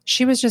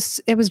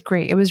just, it was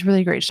great. It was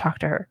really great to talk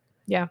to her.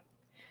 Yeah.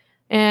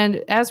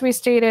 And as we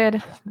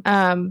stated,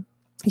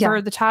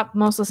 for the top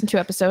most listened to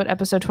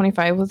episode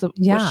 25 was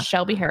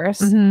Shelby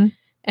Harris.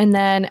 And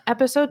then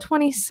episode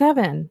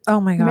 27.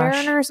 Oh my gosh.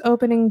 Mariners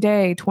opening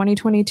day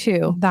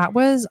 2022. That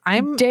was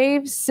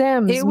Dave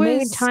Sims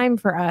made time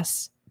for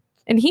us.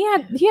 And he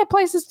had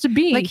places to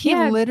be. Like he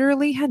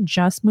literally had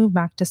just moved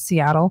back to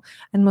Seattle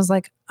and was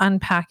like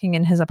unpacking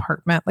in his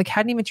apartment, like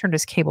hadn't even turned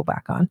his cable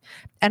back on,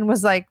 and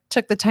was like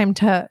took the time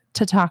to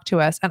talk to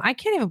us. And I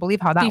can't even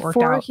believe how that worked out.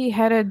 Before he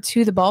headed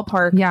to the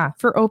ballpark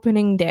for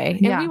opening day.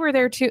 And we were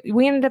there too.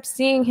 We ended up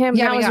seeing him.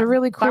 That was a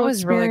really cool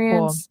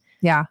experience.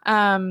 Really cool.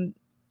 Yeah.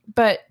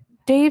 But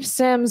Dave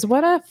Sims,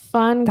 what a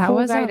fun,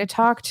 cool guy to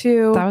talk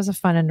to. That was a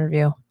fun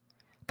interview.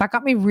 That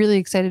got me really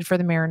excited for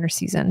the Mariners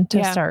season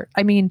to start.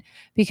 I mean,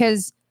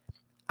 because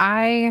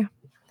I've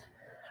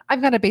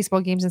gone to baseball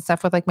games and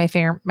stuff with like my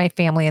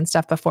family and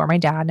stuff before, my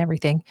dad and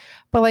everything.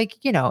 But like,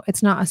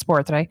 it's not a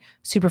sport that I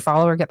super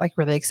follow or get like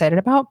really excited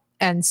about.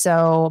 And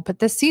so, but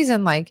this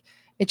season, like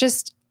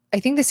I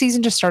think the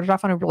season just started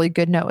off on a really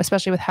good note,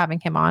 especially with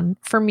having him on,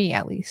 for me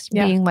at least,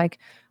 being like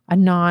a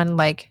non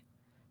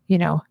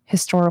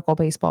historical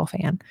baseball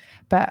fan.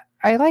 But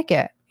I like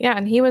it. Yeah.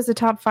 And he was the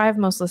top 5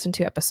 most listened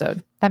to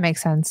episode. That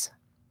makes sense.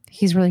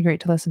 He's really great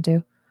to listen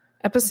to.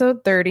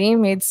 Episode 30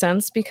 made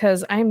sense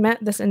because I met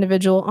this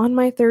individual on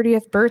my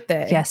 30th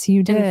birthday. Yes,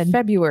 you did. In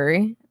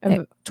February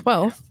of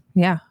 12th.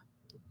 Yeah.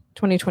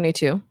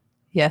 2022.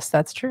 Yes,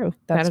 that's true.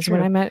 That is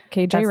when I met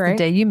KJ That's Wright.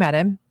 the day you met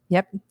him.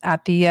 Yep.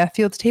 At the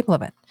Field to Table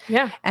event.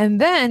 Yeah. And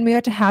then we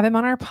got to have him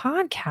on our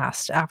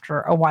podcast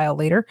after a while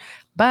later,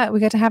 but we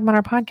got to have him on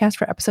our podcast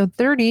for episode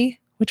 30,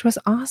 which was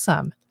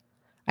awesome.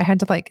 I had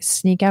to like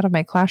sneak out of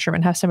my classroom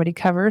and have somebody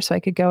cover so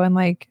I could go and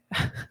like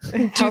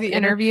do the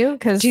interview,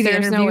 because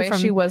there's no way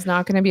she was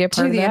not going to be a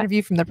part of the that.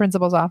 interview from the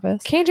principal's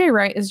office. KJ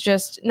Wright is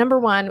just, number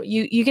one,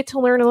 you get to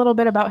learn a little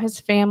bit about his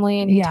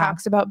family, and he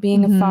talks about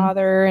being a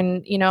father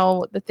and, you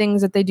know, the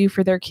things that they do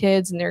for their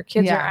kids, and their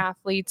kids are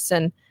athletes.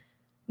 And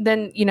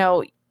then, you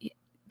know,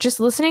 just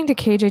listening to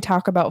KJ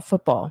talk about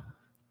football,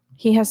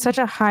 he has such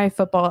a high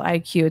football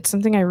IQ. It's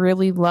something I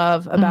really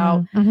love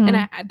about,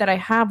 and that I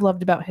have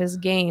loved about his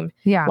game.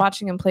 Yeah.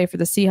 Watching him play for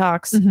the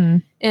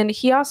Seahawks. And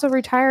he also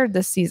retired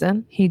this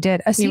season. He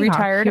did. He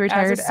retired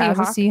as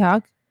a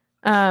Seahawk.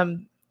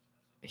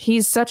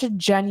 He's such a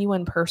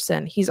genuine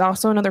person. He's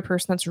also another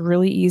person that's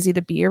really easy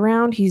to be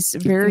around. He's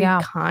very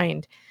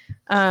kind.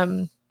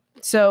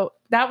 So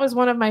that was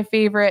one of my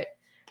favorite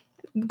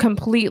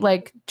complete,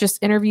 like, just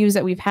interviews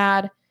that we've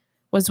had,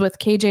 was with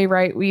KJ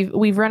Wright.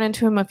 We've run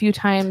into him a few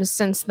times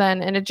since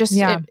then, and it just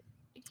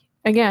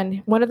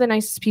again, one of the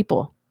nicest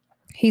people.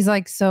 He's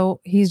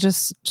he's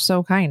just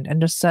so kind and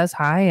just says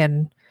hi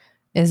and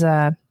is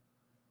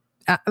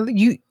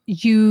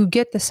you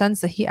get the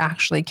sense that he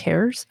actually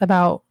cares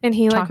about, and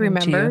he like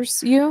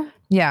remembers you.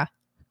 Yeah.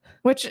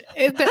 Which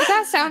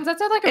that's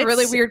like a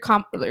really weird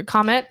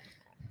comment,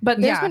 but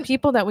there's been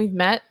people that we've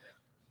met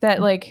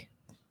that like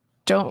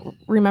don't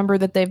remember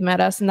that they've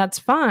met us, and that's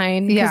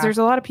fine, because there's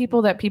a lot of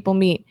people that people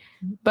meet.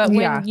 But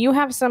when you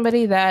have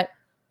somebody that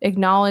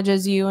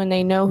acknowledges you and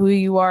they know who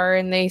you are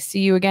and they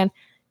see you again,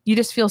 you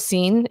just feel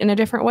seen in a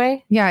different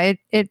way. Yeah,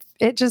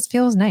 it just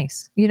feels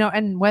nice, you know.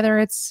 And whether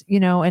it's,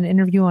 you know, an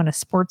interview on a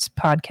sports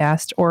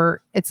podcast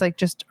or it's like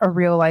just a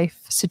real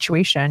life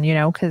situation, you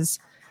know, because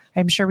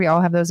I'm sure we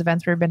all have those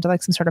events where we've been to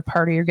like some sort of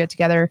party or get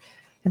together,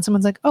 and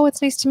someone's like, "Oh,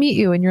 it's nice to meet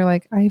you," and you're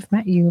like, "I've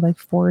met you like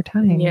 4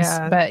 times."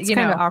 Yeah, but it's you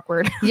know, kind of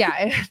awkward. Yeah,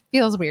 it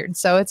feels weird.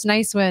 So it's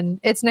nice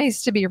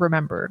to be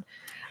remembered.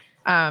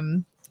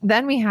 Then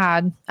we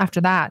had, after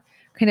that,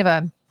 kind of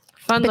a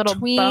fun little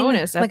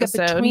bonus episode,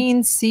 like a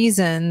between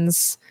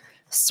seasons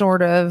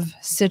sort of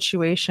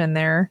situation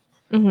there.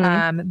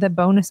 The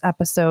bonus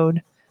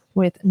episode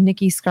with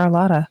Nikki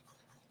Scarlata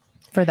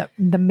for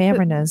the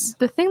Mariners.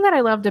 The thing that I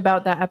loved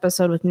about that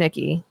episode with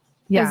Nikki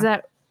is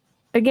that,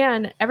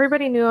 again,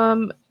 everybody knew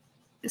him.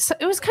 So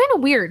it was kind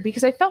of weird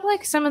because I felt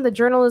like some of the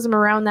journalism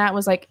around that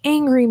was like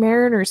angry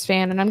Mariners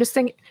fan, and I'm just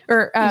thinking,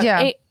 or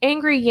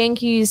angry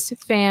Yankees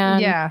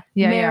fan,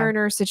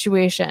 Mariners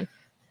situation,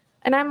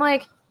 and I'm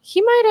like,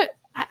 he might have.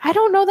 I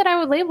don't know that I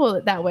would label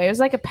it that way. It was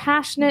like a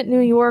passionate New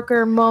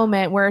Yorker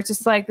moment where it's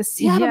just like the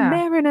Seattle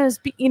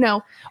Mariners, you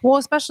know. Well,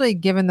 especially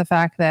given the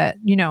fact that,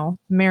 you know,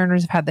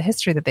 Mariners have had the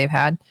history that they've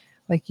had.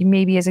 Like, you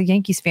maybe as a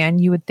Yankees fan,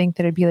 you would think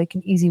that it'd be like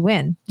an easy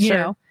win, you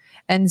know?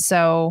 And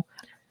so,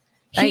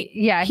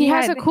 he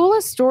has a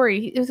coolest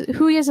story.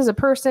 Who he is as a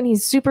person.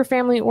 He's super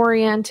family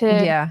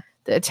oriented. Yeah.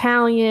 The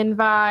Italian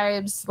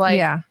vibes.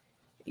 Like,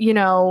 you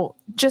know,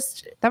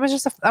 that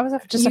was a fun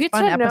episode. You get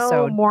to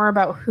know more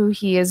about who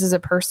he is as a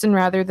person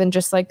rather than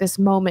just like this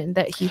moment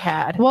that he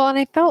had. Well, and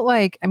I felt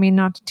like, I mean,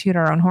 not to toot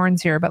our own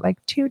horns here, but like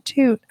toot.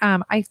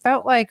 I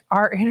felt like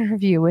our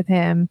interview with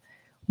him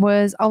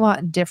was a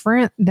lot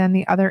different than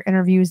the other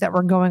interviews that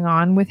were going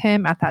on with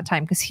him at that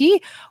time. Cause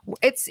he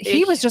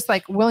was just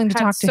like willing to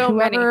talk to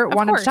whoever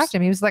wanted to talk to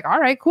him. He was like, all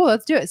right, cool,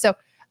 let's do it. So,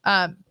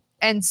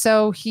 and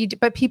so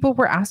but people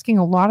were asking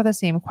a lot of the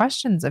same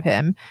questions of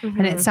him,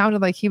 and it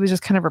sounded like he was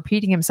just kind of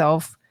repeating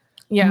himself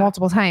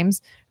multiple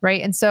times.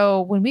 Right. And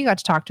so when we got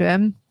to talk to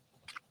him,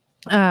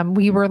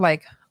 we were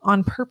like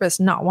on purpose,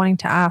 not wanting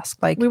to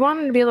ask, like, we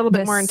wanted to be a little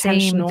bit more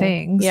intentional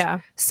things.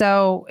 Yeah.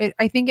 So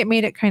I think it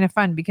made it kind of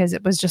fun because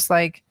it was just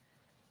like,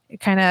 it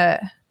kind of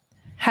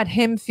had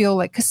him feel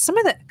like, cause some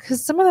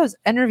of those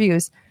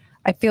interviews,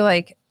 I feel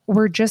like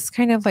were just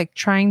kind of like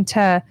trying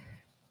to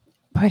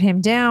put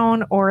him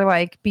down or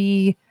like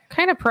be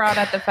kind of prod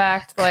at the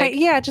fact, like,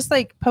 just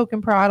like poke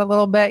and prod a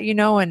little bit, you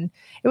know. And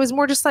it was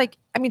more just like,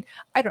 I mean,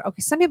 I don't,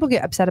 okay, some people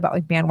get upset about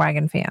like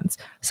bandwagon fans.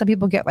 Some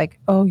people get like,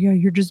 oh yeah,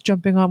 you're just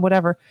jumping on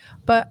whatever.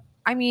 But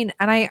I mean,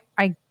 and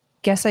I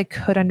guess I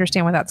could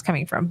understand where that's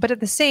coming from. But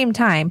at the same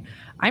time,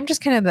 I'm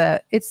just kind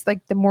of it's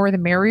like the more the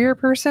merrier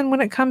person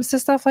when it comes to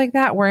stuff like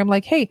that, where I'm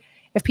like, hey,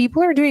 if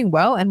people are doing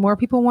well and more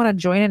people want to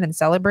join in and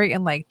celebrate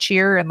and like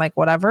cheer and like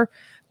whatever,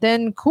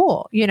 then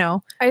cool, you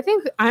know. I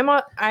think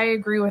I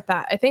agree with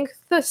that. I think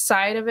the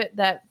side of it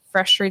that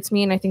frustrates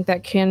me, and I think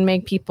that can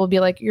make people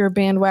be like, you're a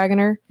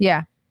bandwagoner.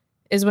 Yeah.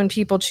 Is when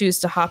people choose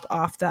to hop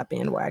off that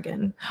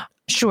bandwagon.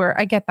 Sure,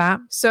 I get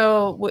that.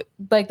 So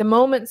like the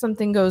moment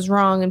something goes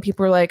wrong and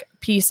people are like,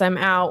 peace, I'm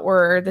out,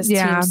 or this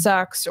team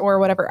sucks or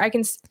whatever,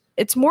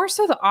 it's more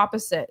so the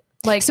opposite.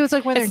 Like, so it's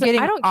like when they're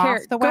getting off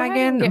the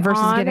wagon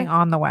versus getting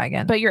on the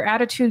wagon. But your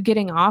attitude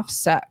getting off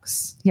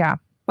sucks. Yeah.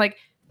 Like,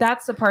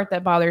 That's the part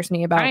that bothers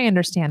me about I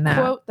understand that.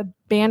 quote the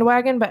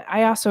bandwagon, but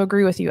I also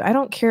agree with you. I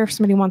don't care if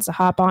somebody wants to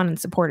hop on and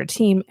support a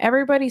team.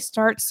 Everybody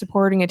starts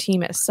supporting a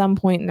team at some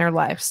point in their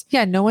lives.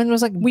 Yeah, no one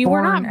was like We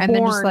were not and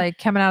then just born- like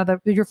coming out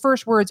of your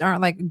first words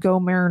aren't like "Go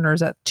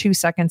Mariners" at 2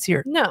 seconds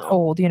here No.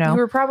 old, you You know.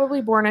 were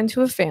probably born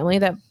into a family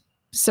that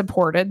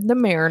supported the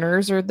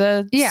Mariners or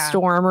the Yeah.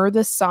 Storm or the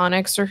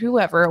Sonics or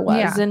whoever it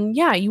was. Yeah. And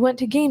yeah, you went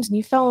to games and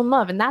you fell in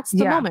love. And that's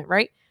the Yeah. moment,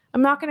 right?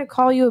 I'm not going to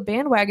call you a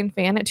bandwagon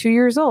fan at 2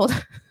 years old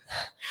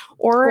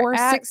or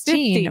at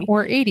 16 50.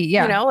 or 80.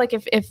 Yeah. You know, like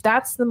if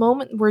that's the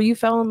moment where you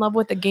fell in love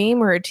with a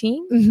game or a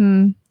team,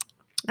 Mm-hmm.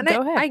 And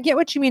go ahead. I get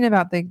what you mean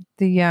about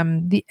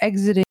the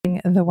exiting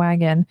the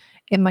wagon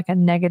in like a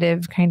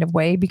negative kind of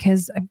way,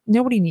 because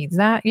nobody needs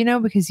that, you know,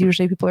 because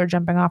usually people are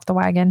jumping off the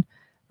wagon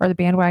or the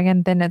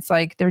bandwagon. Then it's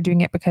like they're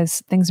doing it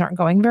because things aren't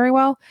going very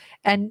well.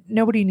 And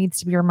nobody needs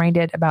to be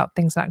reminded about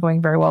things not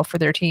going very well for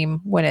their team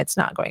when it's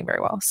not going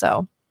very well.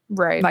 So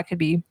right. that could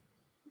be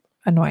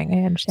annoying.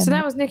 I understand. So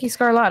that was Nikki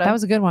Scarlatta. That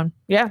was a good one.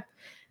 Yeah.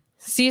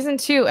 Season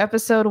 2,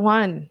 episode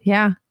 1.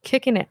 Yeah.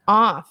 Kicking it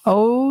off.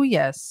 Oh,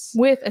 yes.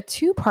 With a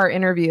 2-part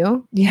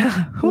interview. Yeah.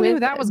 Who knew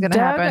with that was going to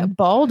Doug happen?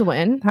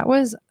 Baldwin. That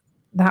was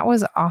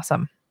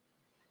awesome.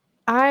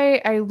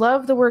 I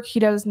love the work he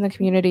does in the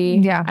community.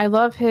 Yeah. I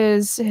love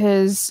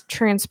his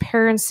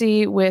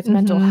transparency with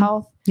mental Mhm.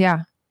 health.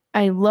 Yeah.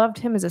 I loved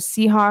him as a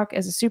Seahawk,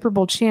 as a Super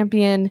Bowl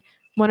champion,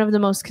 one of the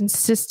most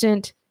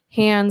consistent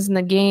hands in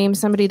the game,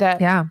 somebody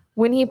that Yeah.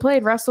 when he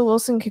played, Russell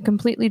Wilson could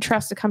completely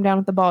trust to come down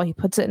with the ball. He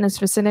puts it in his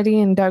vicinity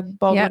and Doug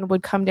Baldwin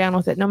would come down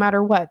with it no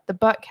matter what. The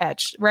butt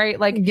catch, right?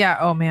 Like Yeah.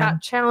 Oh, man.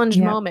 that challenge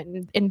Yeah.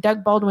 moment. And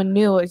Doug Baldwin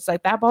knew it's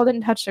like that ball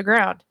didn't touch the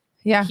ground.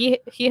 Yeah. He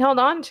held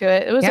on to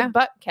it. It was Yeah. a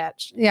butt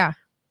catch. Yeah.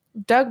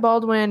 Doug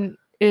Baldwin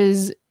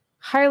is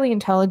highly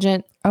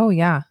intelligent. Oh,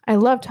 yeah. I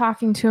love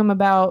talking to him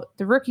about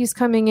the rookies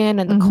coming in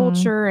and the Mhm.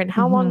 culture and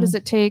how long Mhm. does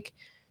it take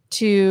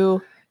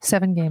to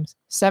 7 games.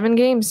 7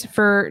 games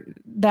for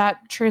that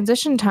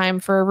transition time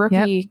for a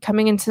rookie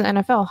coming into the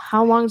NFL.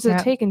 How long does it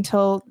Yep. take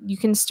until you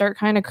can start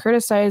kind of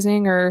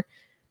criticizing or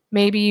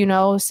maybe, you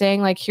know,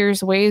 saying like,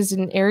 here's ways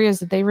and areas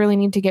that they really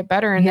need to get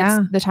better. And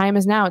Yeah. the time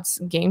is now. It's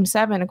game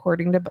 7,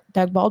 according to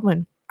Doug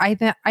Baldwin.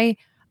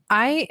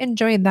 I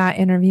enjoyed that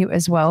interview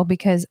as well,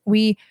 because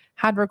we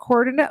had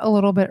recorded it a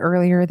little bit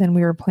earlier than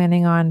we were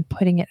planning on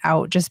putting it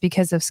out just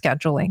because of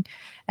scheduling.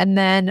 And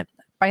then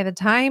by the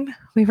time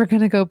we were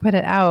going to go put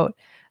it out,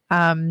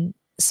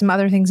 some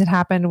other things had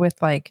happened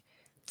with like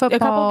football A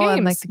couple games.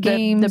 and like the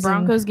games. The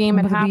Broncos game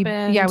had we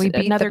happened.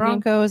 beat Another the game.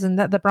 Broncos, and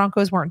the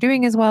Broncos weren't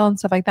doing as well and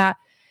stuff like that.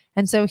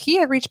 And so he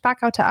had reached back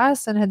out to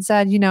us and had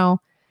said, you know,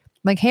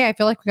 like, hey, I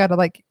feel like we got to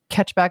like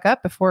catch back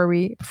up before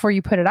you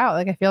put it out.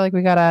 Like, I feel like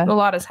we got to. A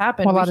lot has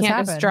happened. Well, a lot We has can't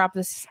just happened. drop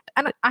this.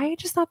 And I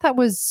just thought that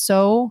was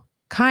so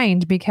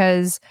kind,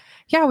 because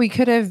we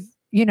could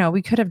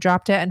have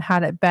dropped it and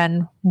had it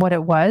been what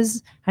it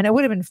was, and it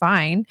would have been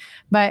fine.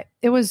 But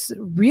it was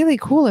really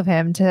cool of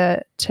him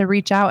to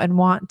reach out and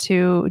want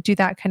to do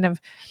that kind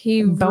of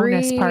He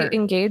bonus part.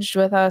 engaged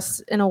with us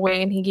in a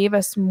way, and he gave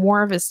us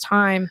more of his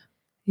time,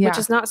 which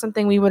is not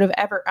something we would have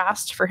ever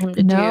asked for him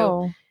to do.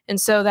 no. And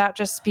so that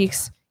just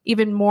speaks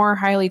even more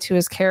highly to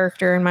his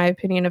character, in my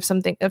opinion, of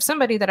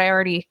somebody that I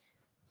already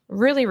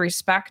really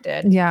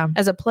respected Yeah.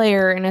 as a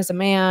player and as a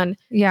man, and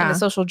Yeah. the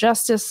social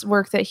justice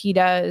work that he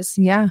does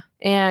Yeah.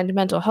 and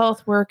mental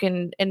health work.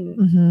 And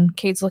Mm-hmm.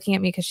 Kate's looking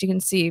at me because she can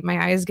see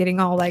my eyes getting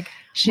all like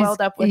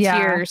welled up with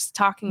tears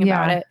talking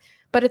about Yeah. it.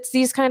 But it's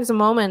these kinds of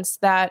moments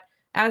that,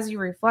 as you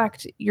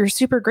reflect, you're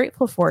super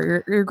grateful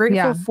for. You're grateful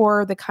Yeah.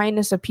 for the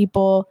kindness of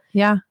people,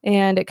 Yeah.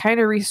 and it kind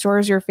of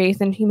restores your faith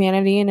in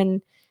humanity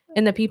and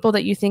in the people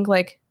that you think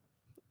like,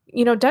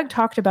 you know, Doug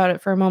talked about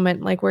it for a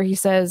moment, like where he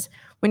says,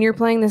 when you're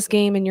playing this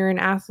game and you're an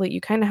athlete, you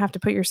kind of have to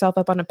put yourself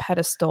up on a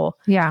pedestal.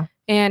 Yeah.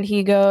 And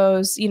he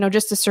goes, you know,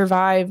 just to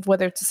survive,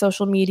 whether it's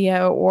social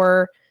media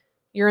or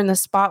you're in the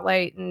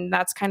spotlight, and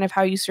that's kind of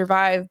how you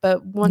survive.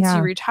 But once Yeah.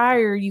 you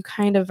retire, you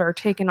kind of are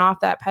taken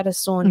off that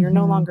pedestal and you're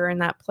no Mhm. longer in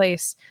that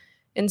place.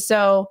 And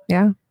so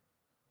Yeah.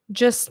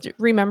 just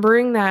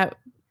remembering that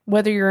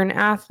whether you're an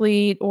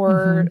athlete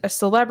or a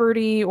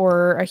celebrity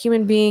or a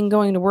human being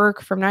going to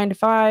work from 9 to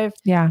 5,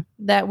 Yeah.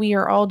 that we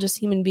are all just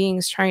human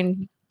beings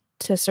trying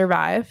to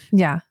survive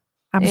Yeah.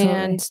 Absolutely.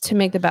 and to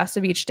make the best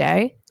of each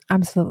day.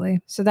 Absolutely.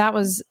 So that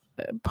was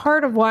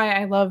part of why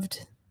I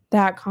loved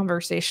that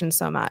conversation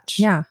so much.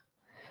 Yeah.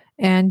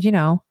 And, you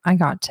know, I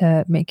got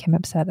to make him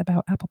upset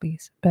about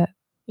Applebee's. But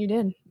You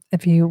did.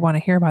 if you want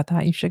to hear about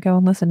that, you should go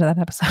and listen to that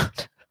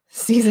episode.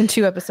 Season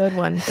 2, episode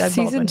 1. Doug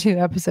Season Baldwin. 2,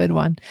 episode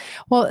 1.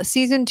 Well,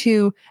 season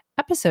 2,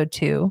 episode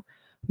 2,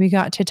 we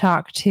got to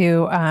talk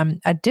to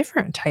a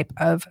different type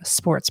of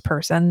sports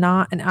person,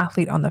 not an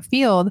athlete on the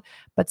field,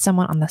 but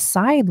someone on the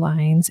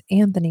sidelines,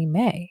 Anthony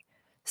May.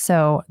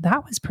 So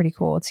that was pretty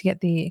cool to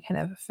get the kind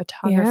of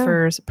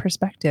photographer's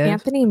perspective.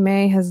 Anthony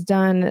May has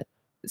done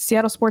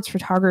Seattle sports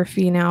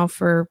photography now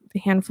for a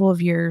handful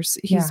of years.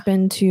 He's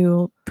been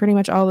to pretty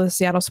much all the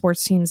Seattle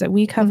sports teams that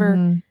we cover.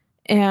 Mhm.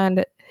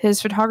 And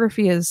his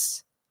photography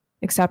is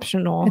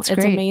exceptional. It's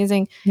It's great.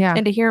 amazing. Yeah.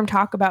 And to hear him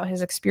talk about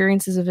his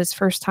experiences of his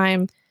first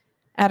time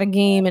at a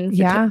game and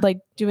like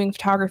doing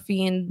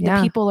photography and the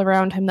people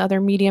around him, the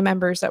other media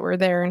members that were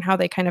there, and how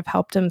they kind of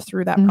helped him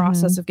through that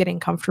process of getting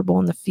comfortable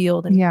in the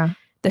field and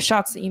the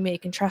shots that you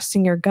make and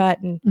trusting your gut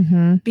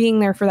and being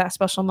there for that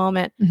special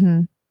moment.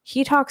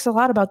 He talks a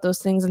lot about those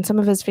things and some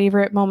of his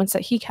favorite moments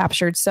that he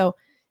captured. So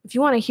if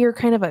you want to hear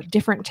kind of a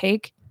different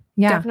take,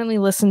 definitely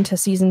listen to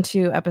season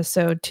 2,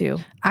 episode 2.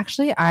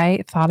 Actually,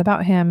 I thought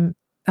about him,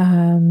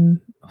 it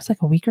was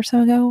like a week or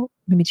so ago,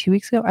 maybe 2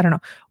 weeks ago. I don't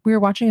know. We were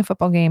watching a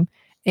football game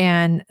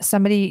and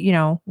somebody,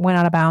 went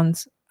out of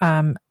bounds,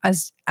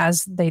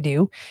 as they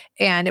do.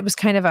 And it was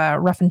kind of a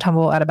rough and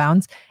tumble out of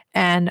bounds.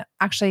 And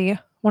actually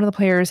one of the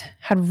players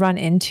had run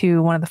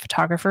into one of the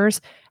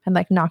photographers and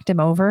like knocked him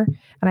over.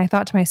 And I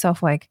thought to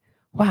myself, like,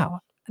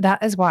 wow,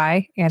 that is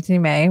why Anthony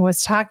May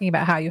was talking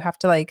about how you have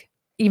to, like,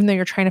 even though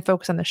you're trying to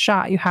focus on the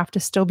shot, you have to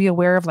still be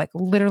aware of like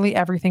literally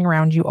everything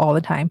around you all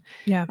the time.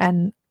 Yeah.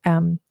 And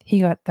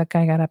that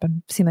guy got up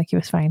and seemed like he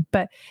was fine,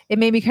 but it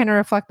made me kind of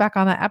reflect back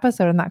on that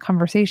episode and that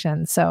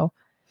conversation. So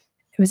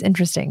it was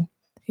interesting.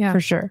 Yeah, for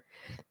sure.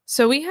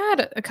 So we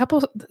had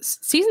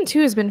season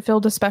 2 has been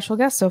filled with special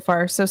guests so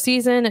far. So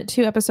season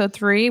 2, episode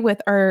 3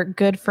 with our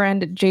good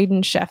friend,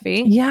 Jaden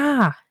Sheffy.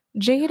 Yeah.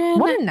 Jaden.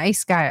 What a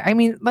nice guy. I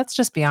mean, let's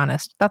just be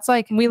honest. That's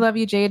like, we love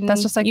you, Jaden.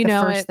 That's just like the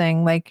first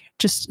thing, like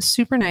just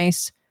super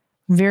nice,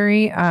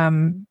 very,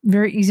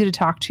 very easy to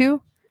talk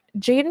to.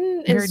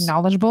 Jaden is very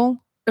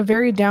knowledgeable, a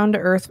very down to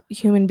earth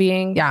human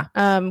being.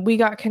 Yeah. We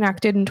got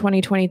connected in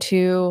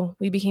 2022.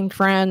 We became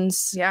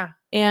friends. Yeah.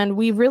 And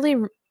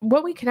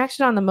what we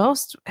connected on the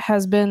most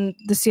has been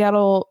the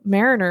Seattle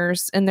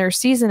Mariners and their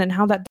season and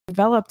how that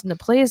developed and the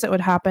plays that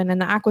would happen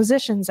and the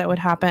acquisitions that would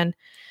happen.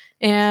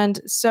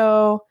 And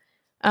so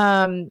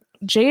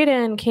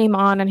Jaden came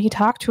on and he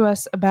talked to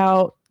us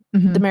about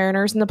the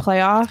Mariners in the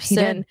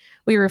playoffs. And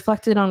we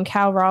reflected on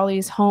Cal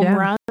Raleigh's home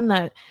run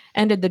that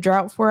ended the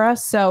drought for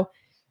us. So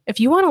if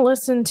you want to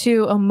listen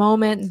to a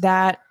moment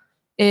that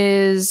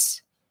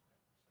is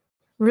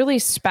really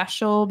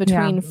special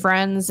between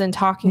friends and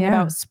talking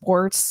about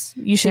sports,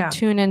 you should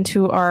tune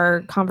into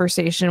our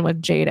conversation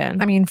with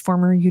Jaden. I mean,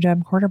 former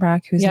UW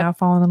quarterback who's now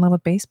fallen in love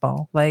with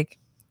baseball. Like,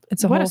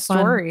 it's a whole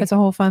story. It's a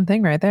whole fun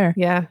thing right there.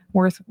 Yeah.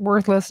 Worth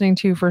listening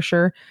to for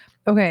sure.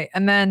 Okay.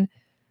 And then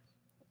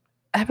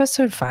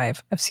episode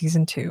 5 of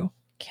season 2.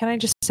 Can I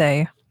just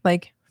say,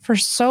 like, for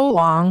so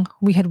long,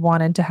 we had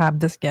wanted to have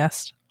this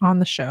guest on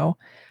the show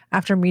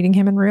after meeting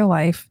him in real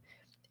life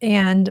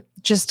and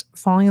just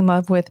falling in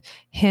love with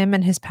him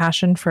and his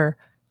passion for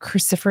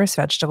cruciferous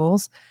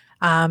vegetables.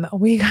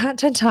 We got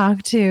to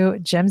talk to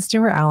Jim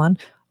Stewart Allen,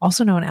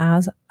 also known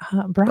as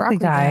Broccoli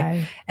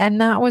Guy. And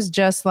that was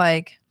just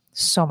like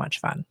so much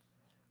fun.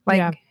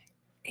 Like,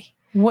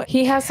 what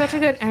he has such a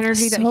good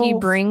energy that he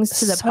brings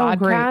to the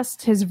podcast.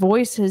 Great. His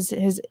voice,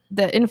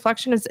 the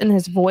inflection is in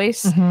his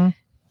voice.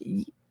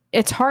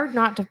 It's hard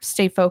not to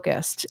stay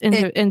focused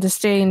and to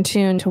stay in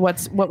tune to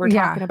what we're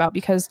talking about,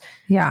 because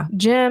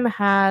Jim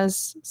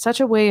has such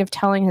a way of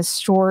telling his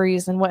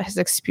stories and what his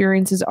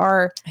experiences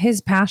are.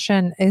 His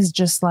passion is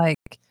just like,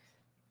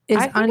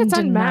 it's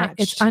unmatched.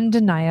 It's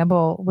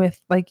undeniable. With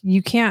like,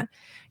 you can't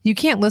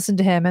listen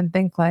to him and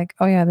think like,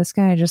 oh yeah, this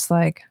guy just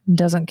like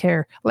doesn't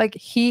care. Like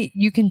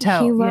you can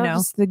tell,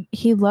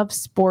 he loves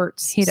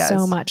sports. He does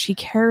so much. He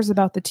cares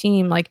about the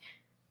team. Like,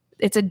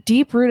 it's a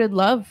deep rooted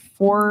love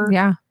for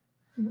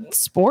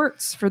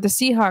sports, for the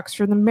Seahawks,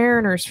 for the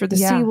Mariners, for the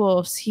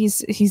Seawolves.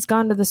 He's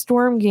gone to the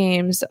Storm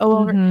games.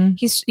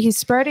 He's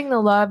spreading the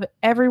love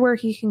everywhere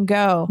he can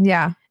go.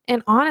 Yeah.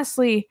 And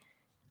honestly,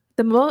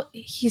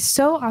 he's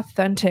so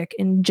authentic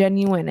and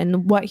genuine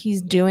in what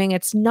he's doing.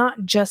 It's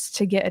not just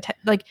to get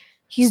like,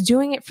 he's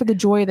doing it for the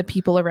joy of the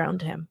people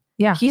around him.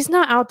 Yeah. He's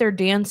not out there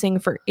dancing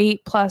for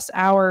 8+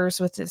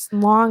 hours with this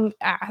long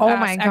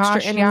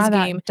extra innings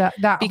game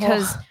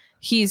because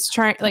he's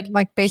trying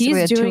like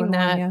basically he's doing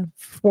that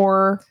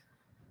for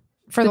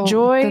the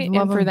joy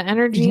and for the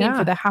energy and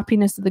for the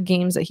happiness of the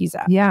games that he's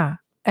at. Yeah.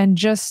 And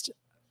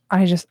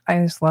I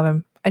just love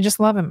him. I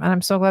just love him. And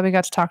I'm so glad we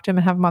got to talk to him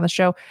and have him on the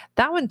show.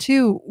 That one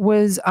too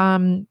was,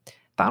 that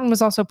one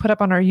was also put up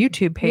on our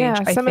YouTube page.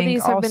 Yeah, some of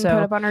these have been put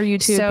up on our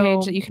YouTube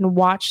page that you can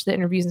watch the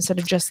interviews instead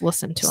of just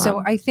listen to them.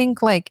 So I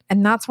think like,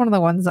 and that's one of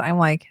the ones that I'm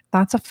like,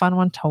 that's a fun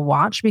one to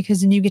watch, because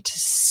then you get to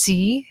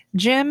see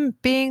Jim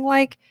being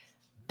like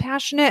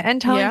passionate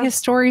and telling his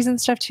stories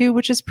and stuff too,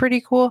 which is pretty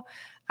cool.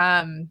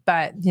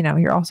 But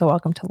you're also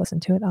welcome to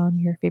listen to it on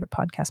your favorite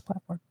podcast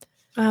platform.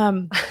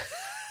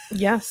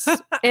 Yes.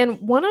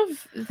 And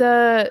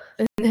now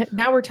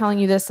we're telling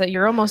you this, that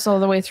you're almost all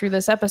the way through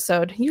this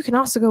episode. You can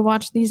also go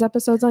watch these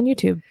episodes on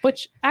YouTube,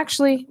 which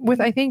actually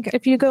I think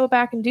if you go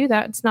back and do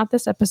that, it's not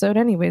this episode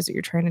anyways that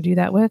you're trying to do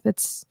that with.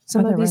 It's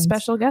some of these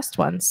special guest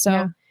ones.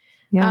 So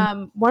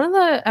one of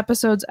the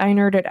episodes I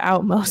nerded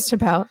out most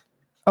about.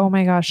 Oh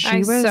my gosh. She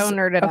was so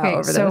nerded out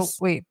over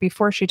this. Wait,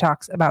 before she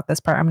talks about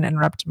this part, I'm going to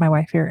interrupt my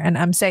wife here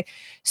and say,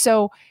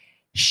 so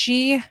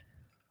she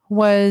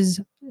was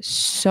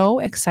so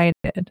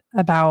excited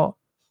about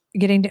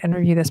getting to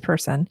interview this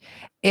person.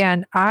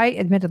 And I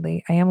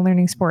admittedly, I am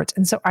learning sports.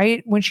 And so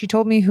when she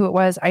told me who it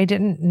was, I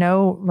didn't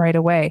know right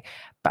away,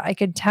 but I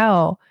could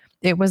tell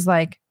it was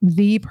like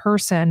the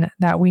person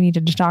that we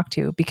needed to talk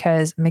to,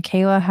 because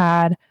Michaela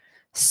had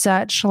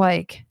such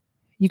like,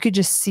 you could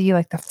just see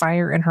like the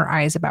fire in her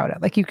eyes about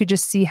it. Like you could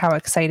just see how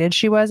excited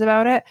she was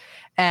about it.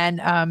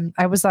 And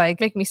I was like,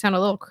 Make me sound a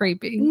little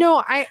creepy.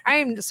 no,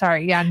 I'm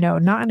sorry. Yeah, no,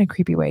 not in a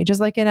creepy way. Just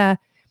like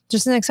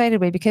just an excited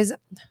way, because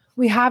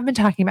we have been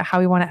talking about how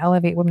we want to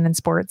elevate women in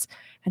sports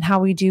and how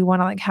we do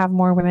want to like have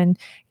more women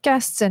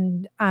guests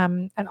and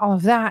all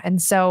of that. And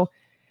so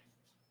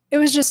it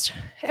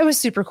was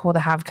super cool to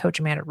have Coach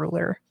Amanda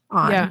Ruler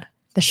on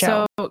the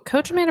show. So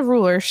Coach Amanda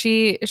Ruler,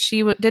 she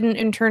did an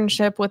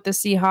internship with the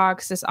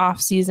Seahawks this off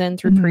season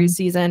through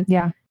preseason.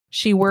 Yeah.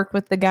 She worked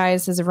with the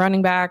guys as a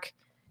running back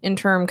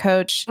interim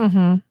coach,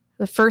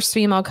 the first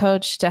female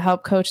coach to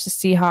help coach the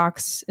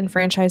Seahawks in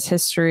franchise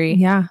history.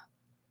 Yeah.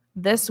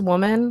 This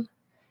woman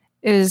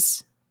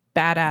is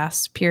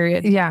badass,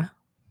 period. Yeah.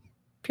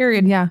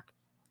 Period. Yeah.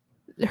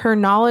 Her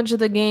knowledge of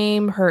the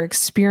game, her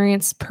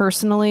experience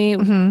personally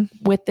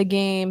with the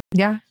game.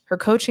 Yeah. Her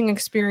coaching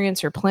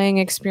experience, her playing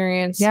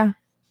experience. Yeah.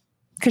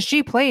 Because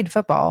she played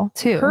football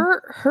too.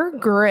 Her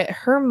grit,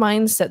 her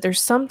mindset, there's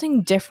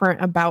something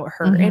different about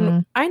her.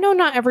 And I know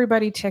not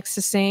everybody ticks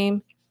the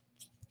same.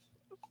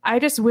 I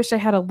just wish I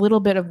had a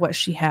little bit of what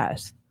she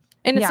has.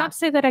 And it's not to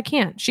say that I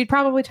can't. She'd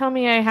probably tell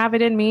me I have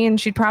it in me, and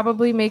she'd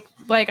probably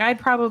I'd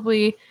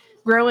probably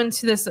grow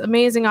into this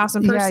amazing,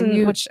 awesome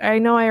person, which I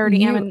know I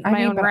already am in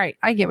my own right.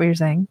 I get what you're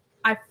saying.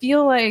 I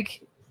feel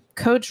like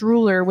Coach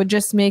Ruler would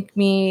just make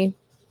me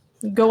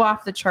go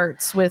off the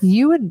charts with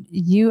you have to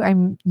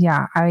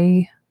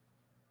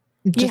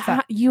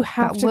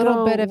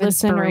little bit of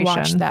listen or watch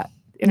inspiration. that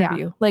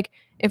interview. Yeah. Like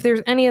if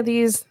there's any of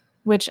these,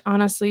 which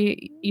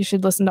honestly you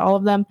should listen to all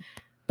of them,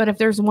 but if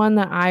there's one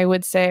that I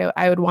would say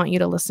I would want you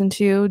to listen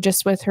to,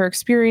 just with her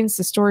experience,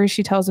 the stories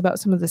she tells about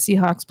some of the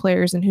Seahawks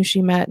players and who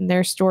she met and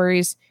their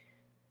stories,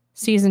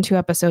 season 2,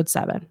 episode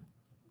 7.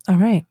 All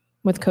right.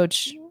 With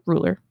Coach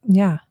Ruler.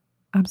 Yeah,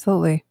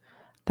 absolutely.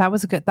 That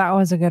was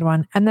a good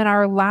one. And then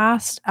our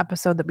last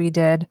episode that we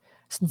did,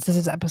 since this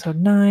is episode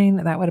 9,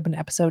 that would have been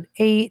episode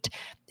 8.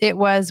 It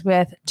was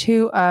with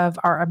 2 of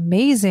our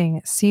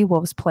amazing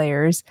Seawolves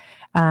players,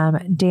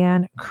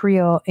 Dan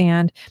Creel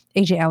and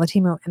AJ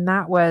Alatimu. And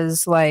that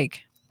was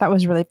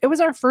really, it was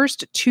our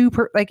first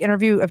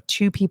interview of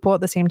 2 people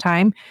at the same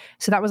time.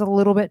 So that was a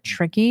little bit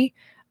tricky.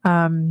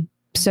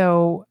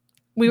 So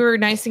we were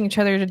nicing each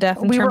other to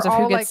death in terms of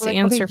who gets to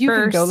answer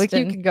first.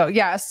 You can go.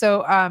 Yeah.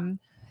 So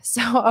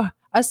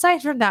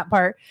aside from that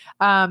part,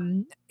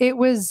 it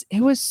was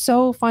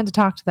so fun to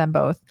talk to them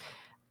both.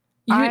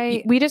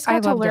 We just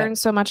got to learn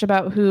so much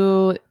about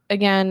who,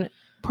 again,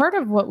 part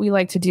of what we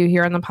like to do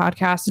here on the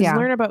podcast is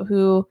learn about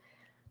who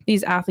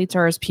these athletes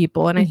are as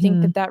people. And I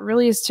think that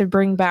really is to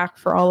bring back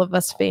for all of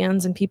us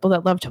fans and people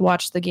that love to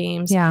watch the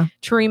games,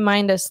 to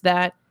remind us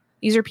that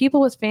these are people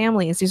with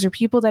families. These are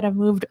people that have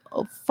moved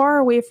far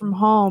away from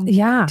home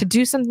to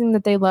do something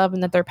that they love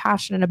and that they're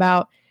passionate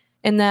about,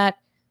 and that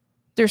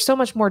there's so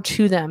much more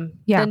to them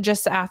than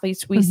just the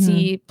athletes we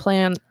see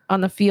playing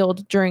on the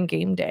field during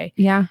game day.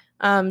 Yeah.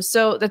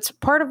 So that's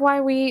part of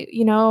why we,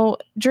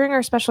 during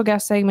our special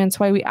guest segments,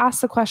 why we ask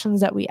the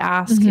questions that we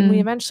ask, and we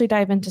eventually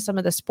dive into some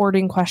of the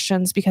sporting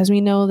questions, because we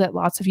know that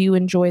lots of you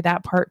enjoy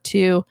that part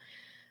too.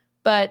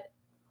 But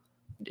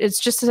it's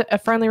just a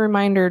friendly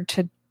reminder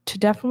to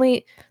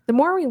definitely, the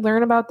more we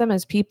learn about them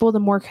as people, the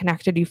more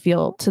connected you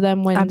feel to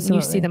them when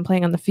you see them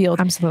playing on the field.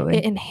 Absolutely.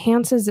 It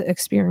enhances the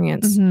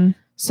experience.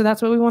 So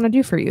that's what we want to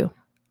do for you.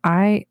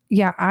 I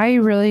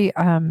really,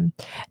 now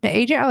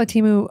AJ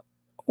Alatimu,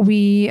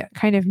 we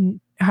kind of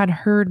had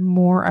heard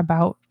more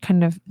about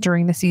kind of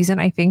during the season,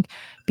 I think,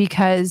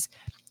 because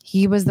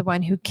he was the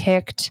one who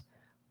kicked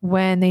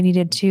when they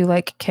needed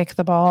to kick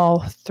the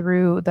ball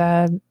through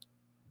the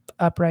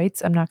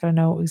uprights. I'm not going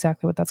to know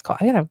exactly what that's called.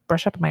 I got to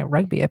brush up on my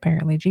rugby,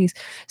 apparently. Geez.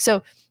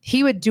 So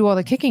he would do all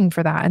the kicking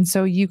for that. And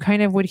so you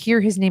kind of would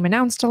hear his name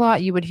announced a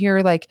lot. You would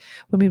hear when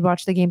we'd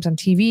watch the games on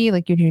TV,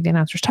 you'd hear the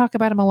announcers talk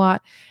about him a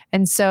lot.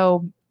 And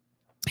so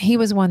he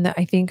was one that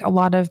I think a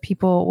lot of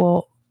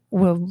people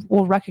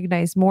will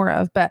recognize more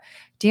of. But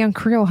Dan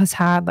Creel has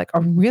had a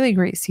really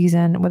great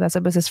season with us.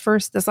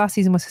 This last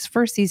season was his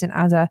first season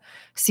as a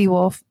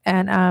Seawolf.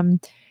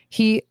 And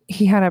he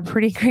had a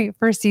pretty great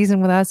first season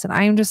with us. And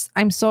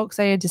I'm so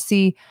excited to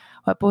see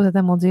what both of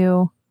them will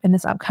do in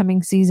this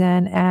upcoming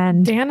season.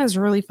 And Dan is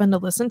really fun to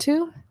listen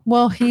to.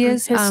 Well, he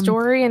is, his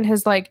story and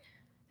his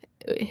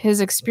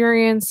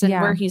experience and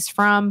where he's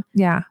from.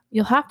 Yeah.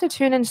 You'll have to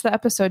tune into the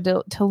episode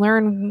to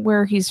learn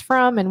where he's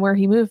from and where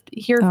he moved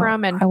here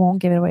from. And I won't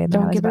give it away.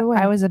 Don't give it away.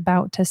 I was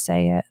about to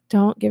say it.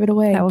 Don't give it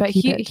away. But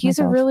he's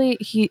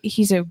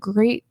a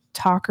great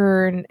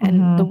talker,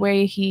 and the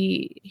way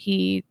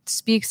he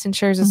speaks and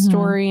shares his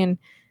story, and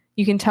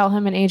you can tell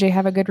him and AJ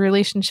have a good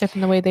relationship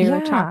in the way they were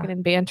talking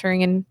and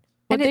bantering. And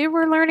But they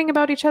were learning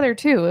about each other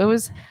too.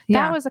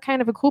 That was a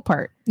kind of a cool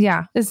part.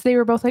 Yeah. Is they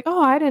were both like,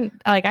 oh, I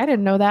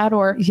didn't know that,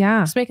 or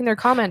just making their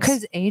comments.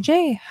 Because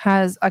AJ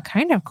has a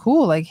kind of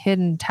cool, like,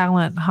 hidden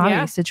talent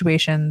hobby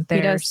situation there.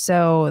 He does.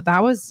 So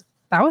that was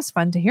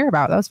fun to hear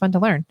about. That was fun to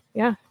learn.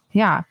 Yeah.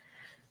 Yeah.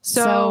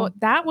 So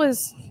that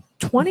was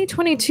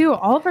 2022.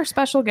 All of our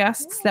special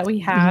guests that we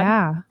had.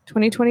 Yeah.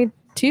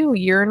 2022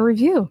 year in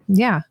review.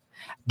 Yeah.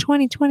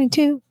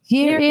 2022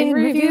 year in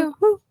review.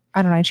 Woo.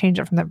 I don't know. I changed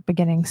it from the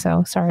beginning.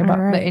 So sorry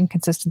about the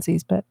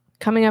inconsistencies, but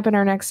coming up in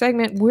our next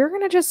segment, we're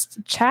going to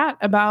just chat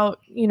about,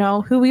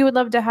 who we would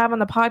love to have on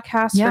the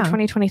podcast for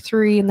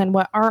 2023, and then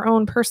what our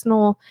own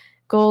personal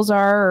goals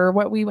are,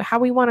 or how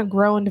we want to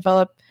grow and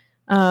develop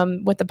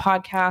with the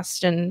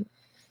podcast and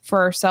for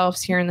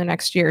ourselves here in the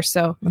next year.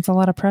 So it's a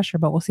lot of pressure,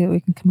 but we'll see what we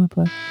can come up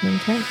with.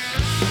 Okay.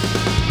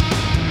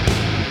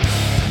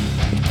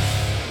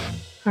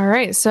 All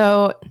right.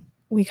 So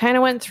we kind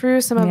of went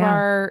through some of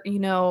our,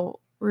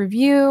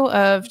 review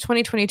of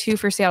 2022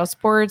 for Seattle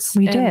sports.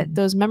 We did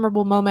those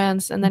memorable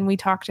moments. And then we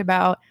talked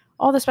about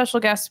all the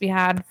special guests we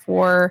had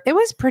for. It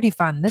was pretty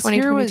fun. This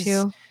year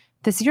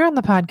on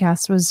the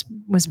podcast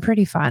was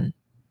pretty fun.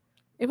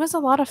 It was a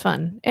lot of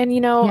fun.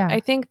 And, I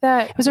think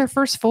that it was our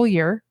first full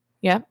year.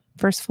 Yeah.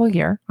 First full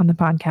year on the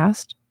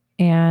podcast.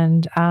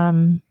 And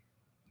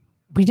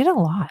we did a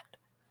lot.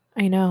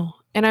 I know.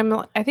 And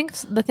I think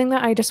the thing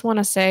that I just want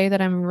to say that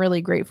I'm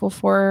really grateful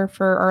for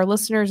our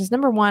listeners is,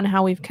 number one,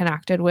 how we've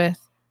connected with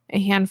a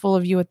handful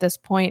of you at this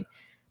point,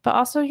 but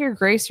also your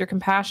grace, your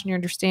compassion, your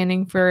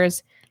understanding for,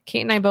 as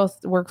Kate and I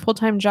both work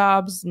full-time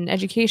jobs and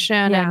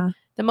education, and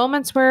the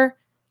moments where,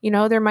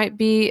 there might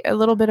be a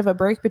little bit of a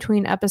break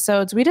between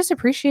episodes. We just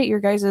appreciate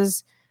your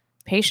guys'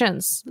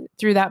 patience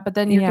through that, but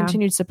then your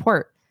continued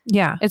support.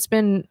 Yeah. It's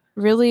been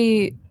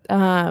really,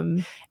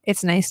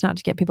 it's nice not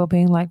to get people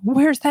being like,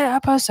 where's that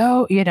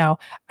episode?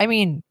 I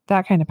mean,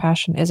 that kind of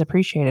passion is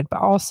appreciated,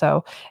 but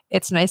also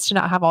it's nice to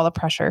not have all the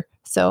pressure.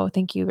 So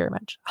thank you very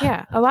much.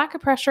 Yeah. A lack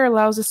of pressure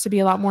allows us to be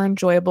a lot more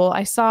enjoyable.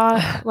 I saw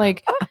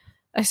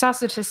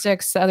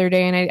statistics the other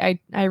day, and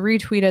I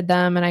retweeted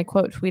them, and I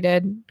quote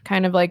tweeted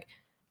kind of like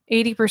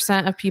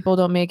 80% of people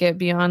don't make it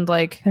beyond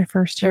like their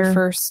first year.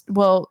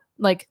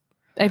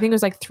 I think it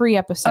was like 3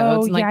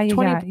 episodes. Oh, and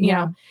 20,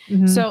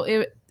 Mm-hmm.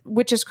 So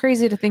which is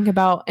crazy to think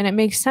about, and it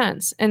makes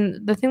sense.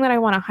 And the thing that I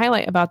want to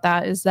highlight about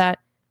that is that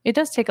it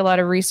does take a lot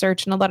of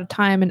research and a lot of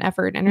time and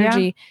effort and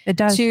energy it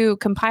does. To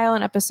compile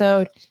an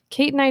episode.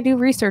 Kate and I do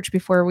research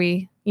before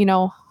we,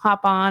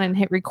 hop on and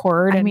hit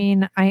record. I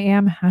mean, I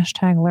am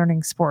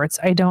 #learning sports.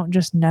 I don't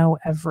just know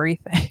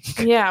everything.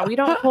 Yeah. We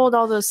don't hold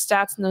all those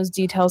stats and those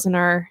details in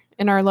our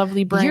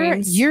lovely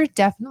brains. You're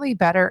definitely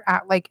better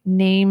at like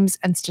names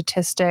and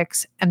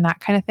statistics and that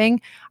kind of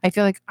thing. I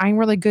feel like I'm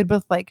really good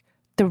with like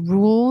the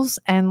rules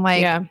and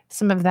like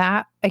some of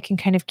that. I can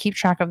kind of keep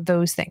track of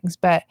those things,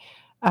 but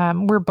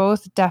we're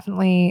both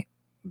definitely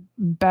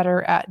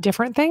better at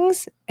different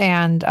things.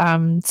 And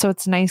so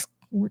it's nice.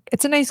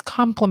 It's a nice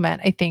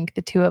compliment, I think,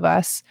 the two of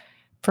us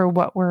for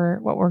what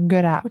we're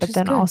good at, but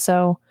then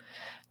also,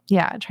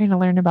 trying to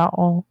learn about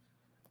all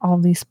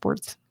of these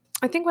sports.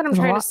 I think what I'm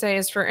trying to say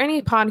is, for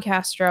any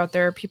podcaster out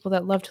there, people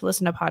that love to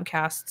listen to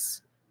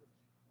podcasts,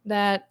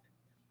 that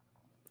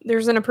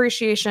there's an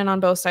appreciation on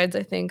both sides,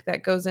 I think,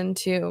 that goes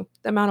into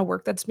the amount of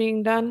work that's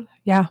being done.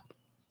 Yeah.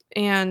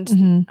 And,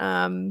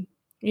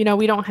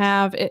 we don't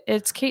have,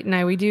 it's Kate and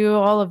I, we do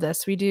all of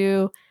this. We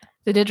do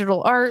the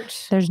digital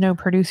art. There's no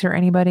producer,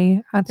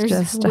 anybody.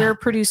 We're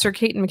producer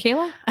Kate and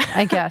Michaela.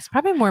 I guess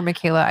probably more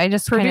Michaela. I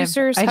just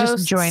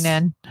just join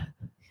in.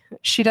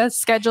 She does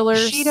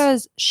schedulers.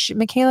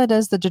 Michaela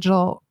does the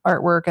digital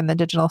artwork and the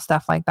digital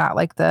stuff like that,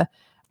 like the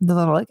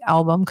little like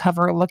album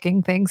cover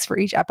looking things for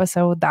each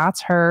episode.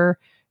 That's her.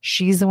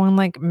 She's the one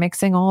like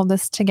mixing all of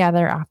this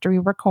together after we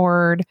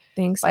record.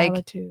 Thanks,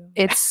 Solitude.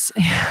 It's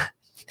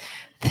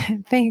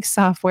thanks,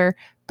 software.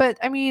 But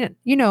I mean,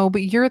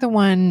 but you're the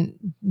one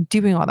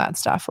doing all that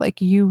stuff. Like,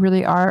 you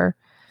really are.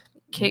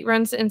 Kate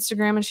runs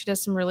Instagram, and she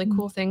does some really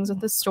cool things with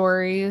the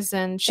stories,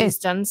 and she's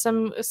done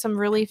some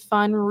really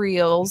fun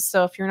reels.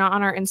 So if you're not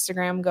on our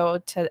Instagram, go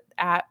to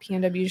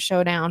 @PNW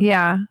Showdown.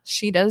 Yeah.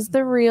 She does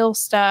the real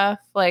stuff,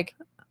 like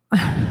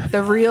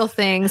the real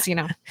things,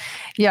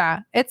 Yeah.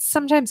 It's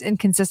sometimes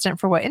inconsistent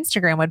for what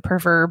Instagram would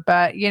prefer,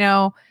 but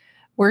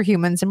we're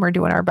humans and we're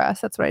doing our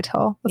best. That's what I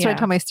tell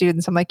my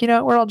students. I'm like,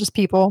 we're all just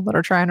people that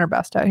are trying our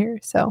best out here.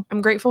 So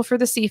I'm grateful for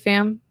the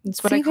CFAM.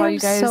 That's what I call you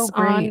guys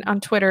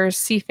on Twitter,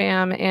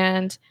 CFAM,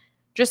 and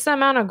just the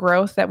amount of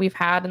growth that we've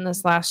had in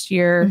this last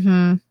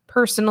year,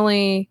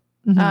 personally.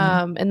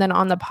 And then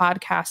on the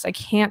podcast, I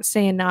can't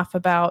say enough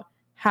about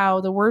how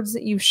the words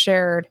that you've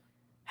shared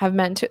have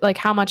meant to, like,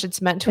 how much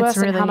it's meant to us,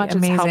 really, and how much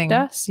it's helped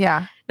us.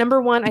 Yeah.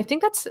 Number one, I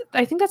think that's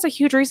a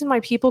huge reason why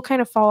people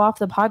kind of fall off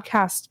the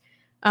podcast.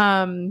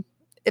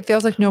 It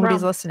feels like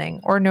nobody's listening,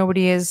 or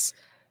nobody is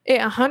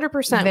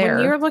 100%. there.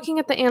 When you're looking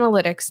at the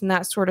analytics and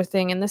that sort of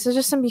thing, and this is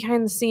just some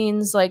behind the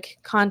scenes like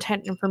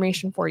content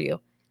information for you.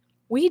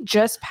 We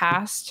just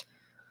passed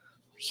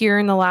here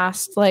in the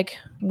last like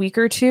week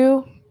or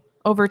two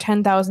over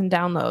 10,000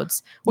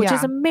 downloads, which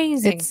is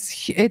amazing.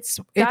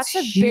 That's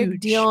a huge. big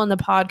deal in the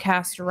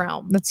podcast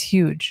realm. That's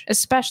huge,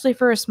 especially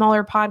for a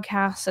smaller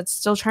podcast that's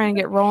still trying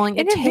to get rolling.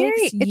 It's a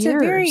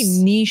very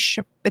niche.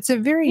 It's a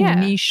very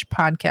niche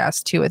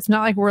podcast too. It's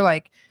not like we're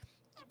like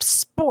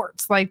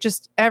sports, like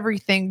just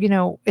everything.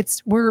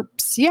 We're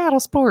Seattle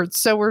sports,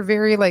 so we're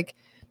very like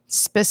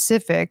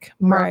specific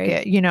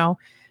market.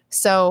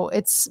 So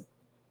it's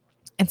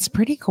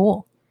pretty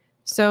cool.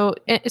 So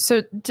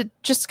to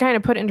just kind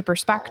of put it into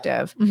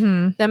perspective,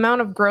 the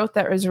amount of growth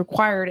that is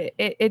required,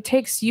 it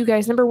takes you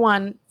guys, number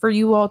one, for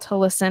you all to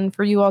listen,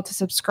 for you all to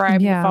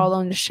subscribe, to follow,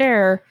 and to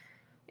share,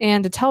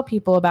 and to tell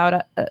people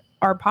about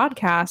our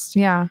podcast.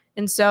 Yeah.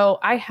 And so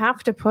I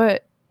have to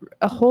put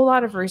a whole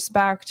lot of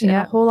respect and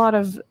a whole lot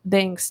of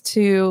thanks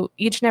to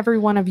each and every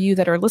one of you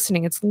that are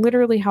listening. It's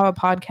literally how a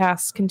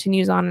podcast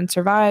continues on and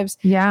survives.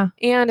 Yeah.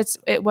 And it's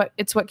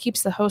what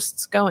keeps the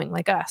hosts going,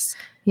 like us.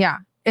 Yeah.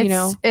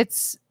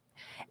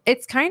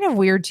 It's kind of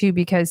weird too,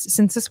 because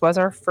since this was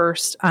our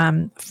first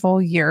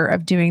full year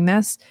of doing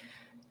this,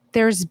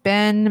 there's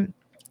been,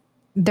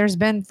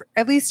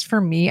 at least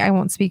for me, I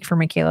won't speak for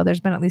Michaela, there's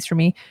been, at least for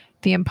me,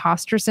 the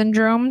imposter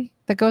syndrome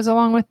that goes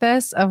along with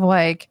this of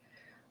like,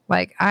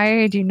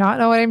 I do not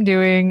know what I'm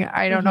doing.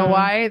 I don't know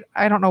why.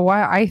 I don't know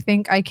why I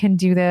think I can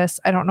do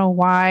this. I don't know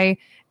why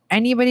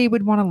anybody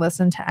would want to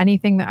listen to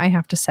anything that I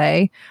have to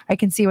say. I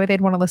can see why they'd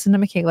want to listen to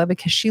Michaela,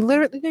 because she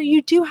literally,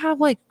 you do have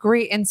like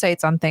great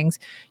insights on things.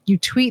 You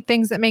tweet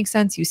things that make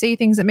sense. You say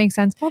things that make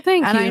sense. Well,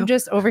 thank you. And I'm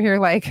just over here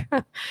like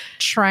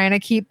trying to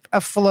keep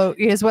afloat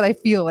is what I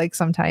feel like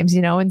sometimes,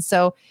 And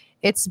so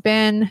it's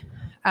been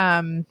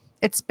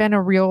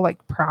a real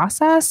like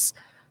process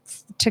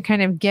to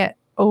kind of get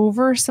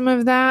over some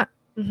of that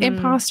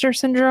imposter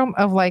syndrome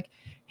of like,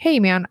 hey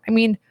man, I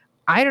mean,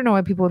 I don't know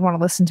why people would want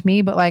to listen to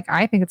me, but like,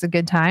 I think it's a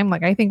good time.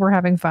 Like, I think we're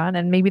having fun,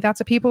 and maybe that's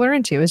what people are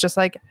into, is just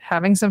like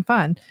having some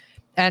fun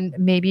and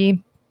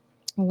maybe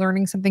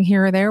learning something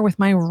here or there with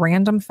my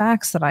random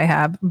facts that I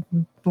have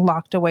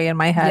locked away in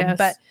my head. Yes.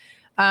 But,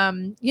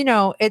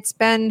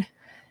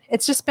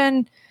 it's just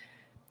been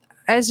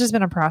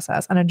a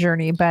process and a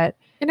journey, and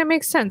it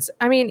makes sense.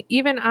 I mean,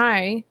 even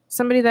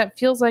somebody that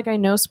feels like I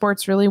know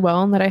sports really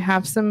well and that I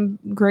have some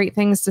great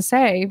things to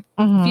say,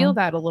 feel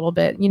that a little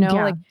bit,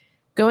 like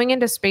going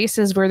into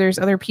spaces where there's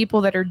other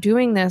people that are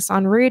doing this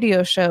on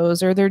radio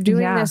shows, or they're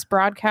doing this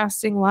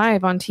broadcasting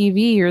live on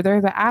TV, or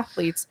they're the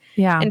athletes,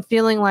 and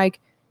feeling like,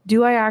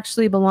 do I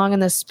actually belong in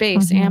this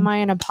space? Am I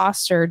an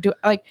imposter?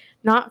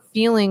 Not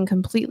feeling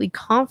completely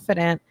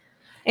confident.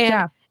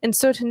 And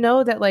so to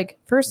know that, like,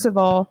 first of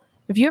all,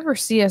 if you ever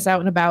see us out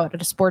and about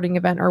at a sporting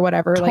event or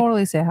whatever,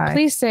 totally say hi.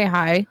 Please say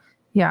hi.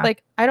 Yeah.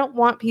 Like, I don't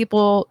want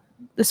people,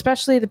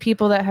 especially the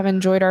people that have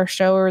enjoyed our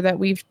show or that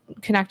we've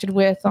connected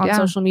with on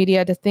social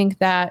media, to think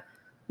that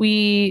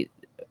we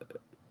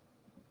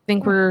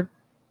think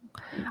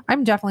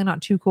I'm definitely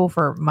not too cool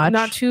for much.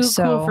 Not too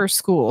cool for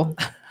school.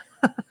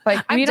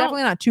 Like, I'm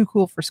definitely not too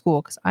cool for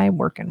school because I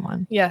work in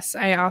one. Yes,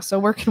 I also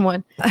work in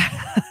one.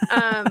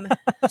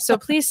 So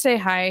please say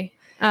hi.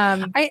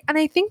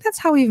 I think that's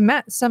how we've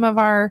met some of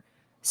our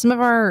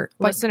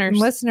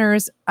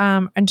listeners,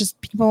 and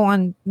just people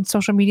on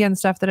social media and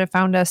stuff that have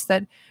found us,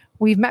 that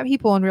we've met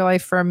people in real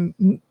life from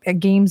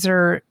games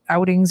or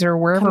outings or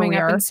wherever coming we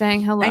up are, and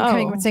saying hello, and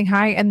coming up and saying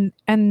hi,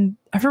 and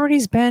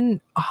everybody's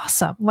been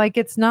awesome. Like,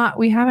 it's not,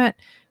 we haven't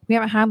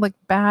had like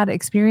bad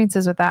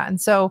experiences with that, and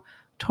so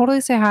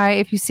totally say hi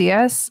if you see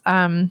us.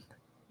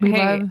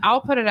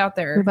 I'll put it out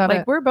there.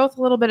 We're both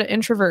a little bit of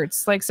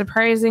introverts. Like,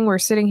 surprising, we're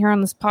sitting here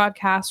on this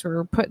podcast,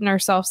 we're putting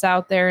ourselves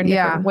out there in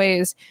different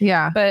ways.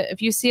 Yeah. But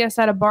if you see us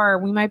at a bar,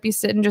 we might be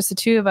sitting just the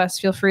two of us.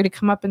 Feel free to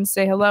come up and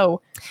say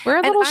hello. We're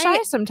a little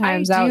shy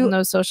sometimes out in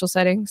those social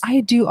settings. I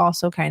do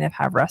also kind of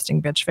have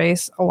resting bitch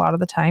face a lot of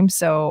the time.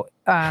 So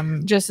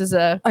just as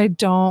I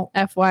don't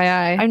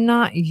FYI, I'm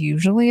not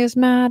usually as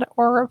mad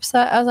or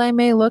upset as I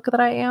may look that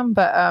I am.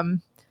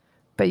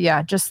 But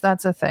yeah, just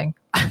that's a thing.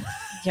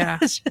 Yeah.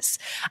 It's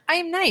just,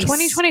 I'm nice.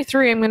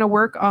 2023, I'm going to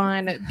work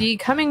on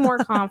becoming more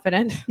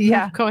confident.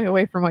 Yeah. Going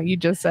away from what you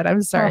just said.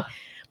 I'm sorry.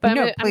 But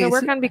I'm going to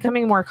work on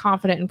becoming more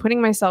confident and putting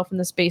myself in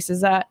the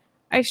spaces that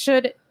I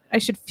should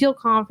feel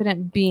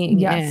confident being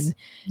in.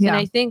 Yeah. And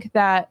I think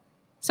that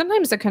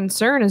sometimes the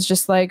concern is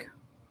just like,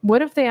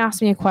 what if they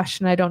ask me a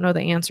question, I don't know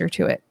the answer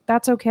to it?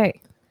 That's okay.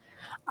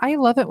 I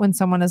love it when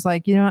someone is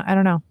like, I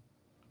don't know.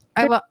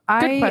 Good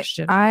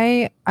question.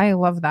 I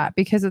love that,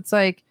 because it's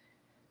like,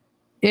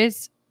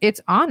 it's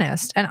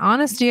honest, and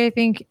honesty, I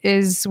think,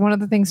 is one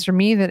of the things for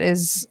me that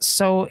is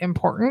so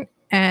important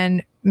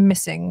and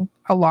missing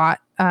a lot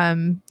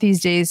these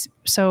days.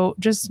 So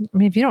just,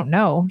 if you don't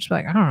know, just be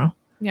like, I don't know.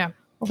 Yeah.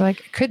 Or like,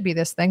 it could be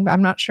this thing, but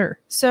I'm not sure.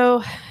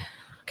 So,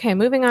 okay,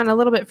 moving on a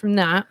little bit from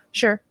that.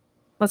 Sure.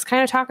 Let's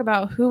kind of talk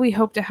about who we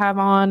hope to have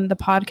on the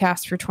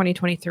podcast for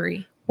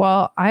 2023.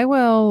 Well, I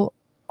will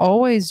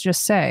always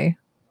just say,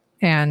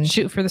 and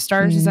shoot for the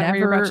stars. Is that what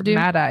you're about to do?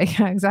 Mad eye.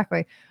 Yeah,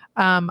 exactly.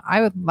 I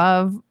would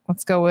love,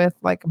 let's go with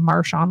like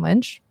Marshawn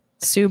Lynch,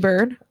 Sue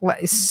Bird,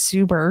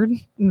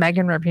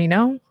 Megan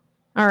Rapinoe.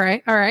 All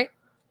right.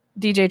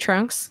 DJ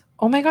Trunks.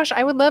 Oh my gosh,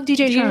 I would love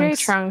DJ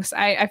Trunks.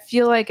 I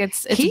feel like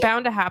it's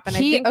bound to happen. I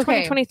think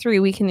 2023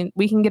 we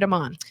can get him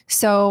on.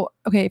 So,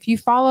 okay, if you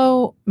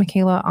follow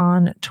Michaela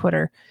on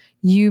Twitter,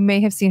 you may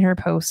have seen her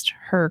post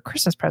her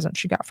Christmas present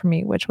she got from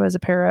me, which was a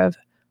pair of,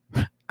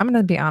 I'm going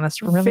to be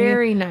honest, really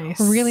very nice,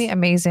 really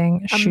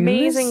amazing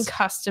shoes,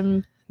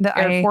 custom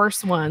Air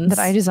Force Ones that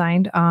I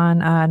designed on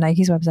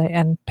Nike's website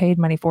and paid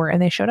money for,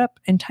 and they showed up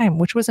in time,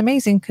 which was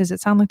amazing because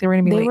it sounded like they were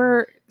going to be late. They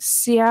were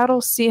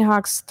Seattle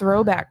Seahawks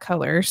throwback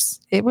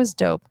colors. It was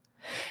dope.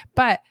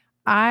 But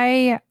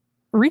I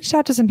reached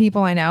out to some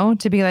people I know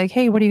to be like,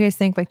 hey, what do you guys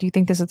think? Like, do you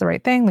think this is the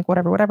right thing? Like,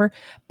 whatever.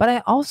 But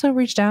I also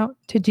reached out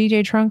to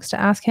DJ Trunks to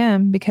ask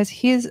him because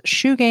his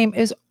shoe game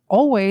is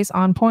always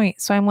on point.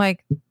 So I'm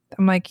like,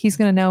 he's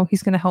going to know,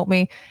 he's going to help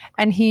me.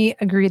 And he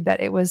agreed that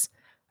it was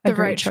a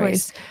great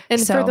choice.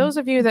 And so for those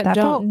of you that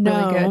don't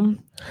know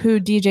who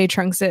DJ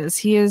Trunks is,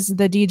 he is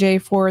the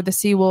DJ for the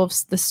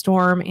Seawolves, the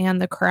Storm,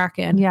 and the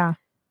Kraken. Yeah.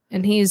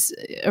 And he's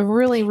a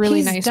really,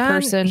 really nice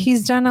person.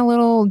 He's done a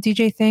little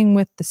DJ thing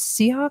with the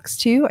Seahawks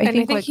too. I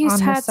think like he's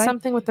had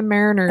something with the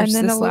Mariners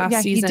this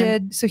last season. He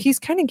did. So he's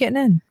kind of getting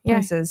in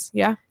places.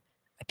 Yeah.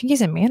 I think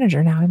he's a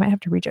manager now. I might have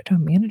to reach out to a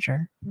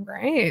manager.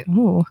 Right.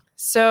 Ooh.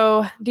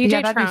 So DJ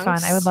that'd Trunks, be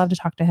fun. I would love to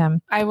talk to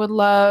him. I would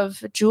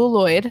love Jewel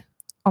Lloyd.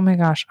 Oh my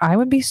gosh. I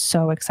would be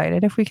so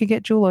excited if we could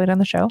get Jewel Lloyd on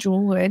the show.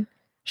 Jewel Lloyd.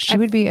 She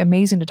would be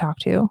amazing to talk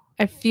to.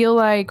 I feel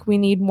like we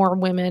need more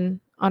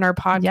women on our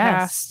podcast.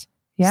 Yes.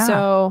 Yeah.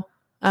 So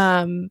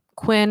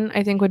Quinn,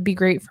 I think, would be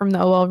great from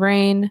the OL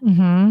Reign.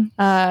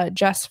 Mm-hmm.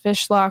 Jess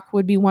Fishlock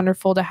would be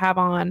wonderful to have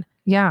on.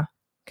 Yeah.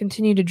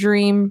 Continue to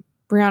dream.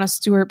 Brianna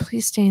Stewart,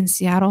 please stay in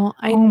Seattle.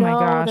 I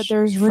know that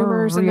there's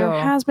rumors and there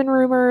has been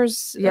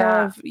rumors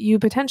of you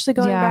potentially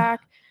going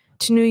back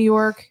to New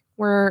York,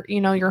 where, you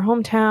know, your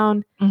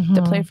hometown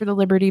to play for the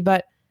Liberty.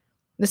 But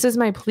this is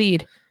my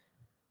plead.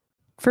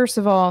 First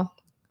of all,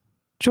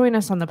 join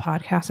us on the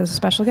podcast as a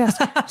special guest.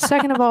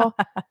 Second of all,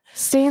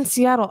 stay in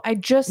Seattle. I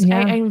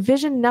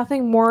envision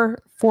nothing more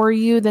for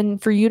you than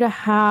for you to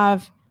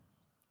have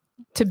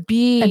to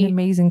be an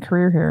amazing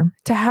career here,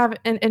 to have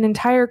an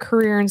entire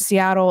career in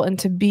Seattle, and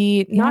to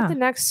be not the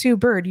next Sue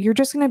Bird. You're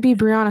just going to be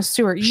Brianna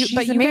Stewart.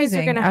 But you guys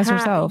are going to have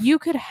herself. You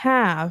could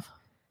have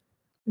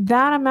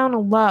that amount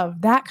of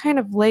love, that kind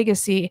of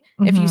legacy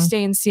if you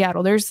stay in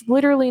Seattle. There's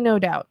literally no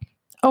doubt.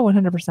 Oh,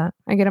 100%.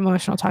 I get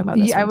emotional talking about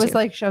this. Yeah, I was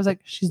like,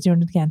 she's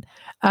doing it again.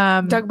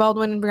 Doug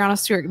Baldwin and Brianna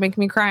Stewart make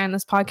me cry on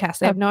this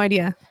podcast. I have no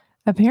idea.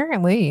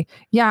 Apparently.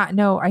 Yeah,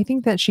 no, I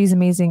think that she's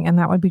amazing, and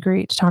that would be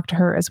great to talk to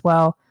her as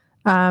well.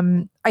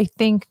 I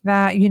think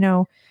that, you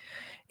know,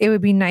 it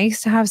would be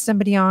nice to have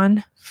somebody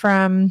on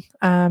from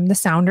the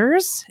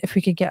Sounders, if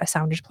we could get a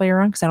Sounders player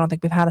on, because I don't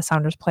think we've had a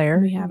Sounders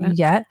player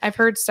yet. I've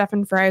heard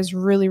Stephen Fry is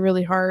really,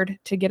 really hard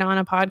to get on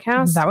a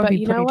podcast. That would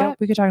be pretty dope.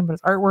 We could talk about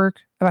his artwork,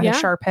 about his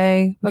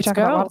Sharpay. We could talk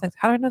about a lot of things.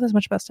 How do I know this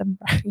much about Stephen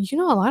Fry? You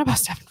know a lot about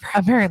Stephen Fry.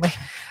 Apparently.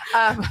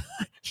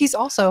 He's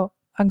also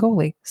a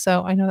goalie,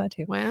 so I know that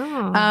too.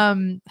 Wow.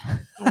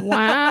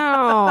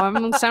 Wow.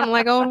 I'm sounding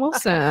like Owen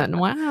Wilson.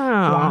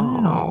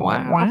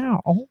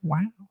 Wow. Oh,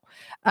 wow.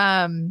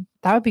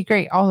 That would be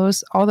great. All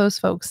those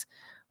folks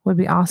would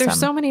be awesome. There's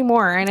so many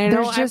more, and I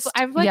know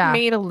I've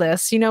made a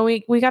list. You know,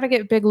 we got to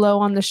get Big Low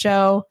on the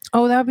show.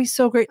 Oh, that would be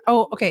so great.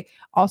 Oh, okay.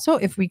 Also,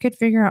 if we could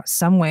figure out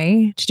some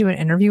way to do an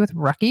interview with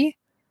Rucky,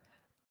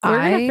 we're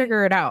gonna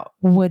figure it out.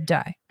 Would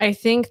die. I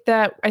think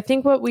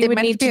what we would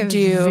need to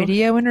do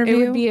video interview.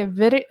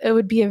 It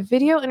would be a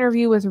video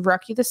interview with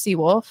Rucky the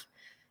Seawolf,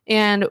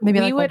 and maybe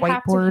we would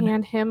have to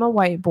hand him a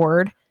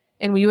whiteboard,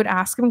 and we would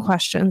ask him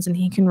questions, and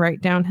he can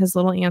write down his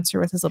little answer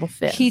with his little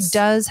fins. He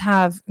does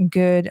have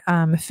good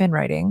fin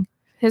writing.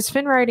 His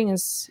fin writing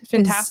is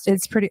fantastic.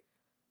 It's pretty.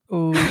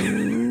 Ooh.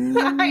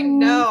 I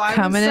know. I'm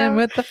coming in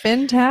with the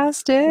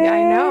fantastic. Yeah,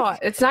 I know.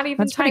 It's not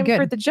even time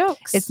for the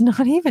jokes. It's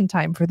not even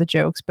time for the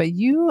jokes, but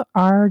you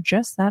are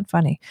just that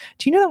funny.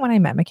 Do you know that when I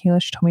met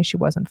Michaela, she told me she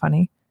wasn't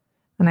funny?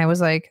 And I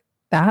was like,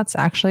 that's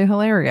actually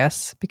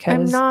hilarious,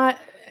 because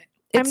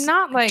I'm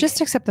not like,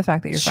 just accept the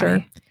fact that you're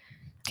funny.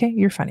 Okay,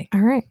 you're funny.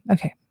 All right.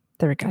 Okay,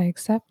 there we go. I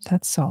accept.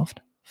 That's solved.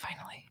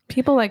 Finally.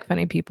 People like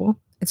funny people.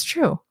 It's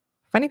true.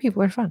 Funny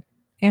people are fun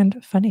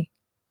and funny.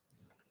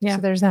 Yeah.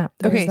 So there's that.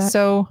 Okay,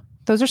 so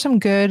those are some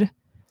good.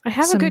 I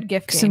have a good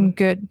gift game. Some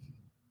good.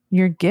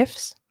 Your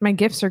gifts? My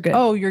gifts are good.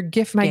 Oh, your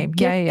gift game.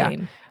 Yeah.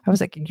 I was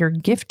like, your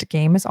gift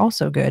game is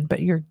also good,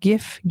 but your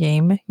gift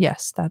game,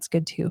 yes, that's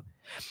good too.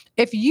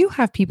 If you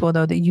have people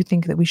though that you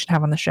think that we should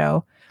have on the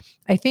show,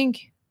 I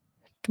think,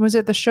 was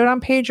it the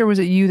Showdown page or was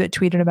it you that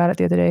tweeted about it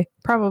the other day?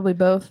 Probably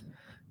both.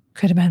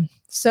 Could have been.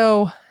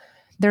 So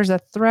there's a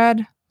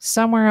thread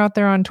somewhere out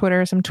there on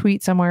Twitter, some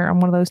tweet somewhere on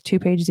one of those two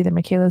pages, either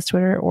Michaela's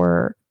Twitter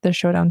or the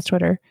Showdown's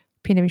Twitter,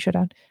 PNW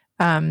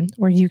Showdown,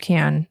 where you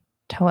can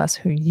tell us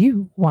who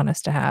you want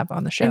us to have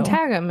on the show. And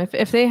tag them.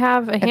 If they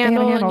have a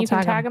handle and you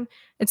can tag them.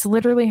 It's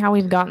literally how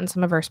we've gotten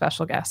some of our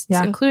special guests,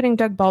 including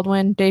Doug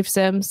Baldwin, Dave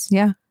Sims.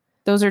 Yeah.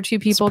 Those are two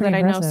people that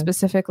I know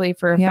specifically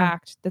for a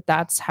fact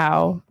that's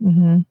how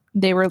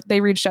they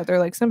reached out. They're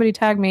like, somebody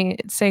tagged me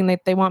saying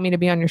that they want me to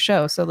be on your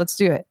show. So let's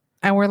do it.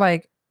 And we're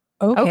like,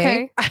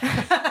 okay.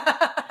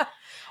 Okay.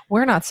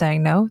 We're not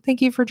saying no.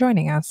 Thank you for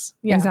joining us.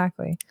 Yeah.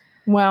 Exactly.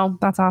 Well,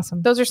 That's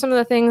awesome. those are some of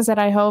the things that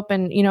I hope.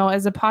 And,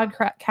 as the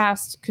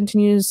podcast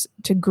continues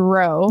to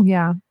grow,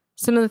 Yeah.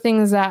 some of the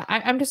things that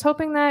I'm just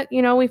hoping that,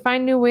 we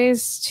find new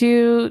ways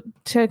to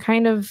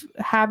kind of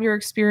have your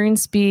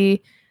experience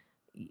be,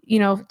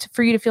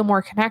 for you to feel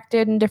more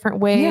connected in different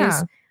ways.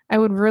 Yeah. I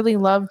would really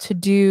love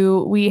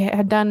to we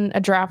had done a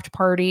draft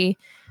party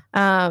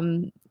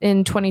in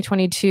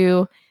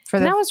 2022.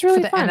 And that was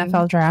really fun.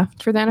 NFL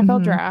draft. For the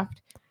NFL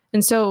draft.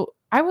 And so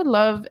I would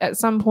love at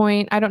some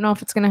point, I don't know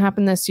if it's going to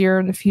happen this year or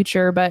in the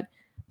future, but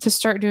to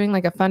start doing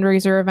like a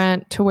fundraiser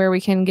event to where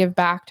we can give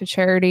back to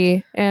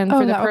charity and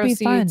for the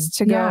proceeds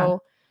to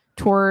go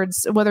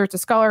towards whether it's a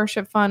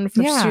scholarship fund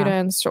for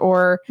students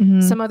or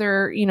some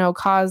other,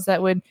 cause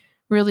that would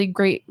really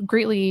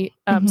greatly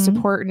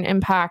support and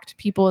impact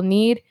people in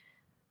need.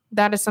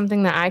 That is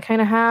something that I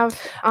kind of have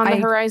on the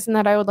horizon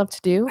that I would love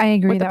to do. I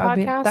agree.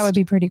 That would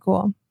be pretty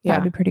cool. Yeah.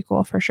 That would be pretty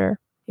cool for sure.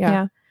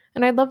 Yeah.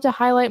 And I'd love to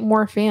highlight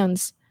more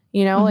fans,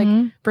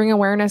 like bring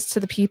awareness to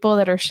the people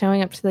that are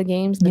showing up to the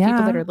games, and the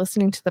people that are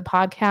listening to the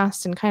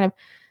podcast, and kind of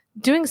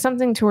doing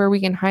something to where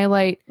we can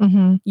highlight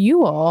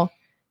you all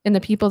and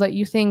the people that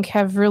you think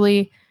have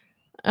really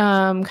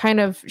kind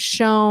of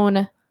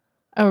shown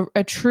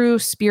a true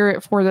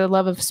spirit for the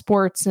love of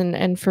sports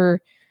and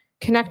for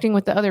connecting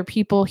with the other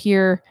people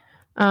here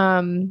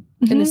in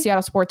the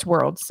Seattle sports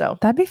world. So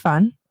that'd be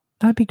fun.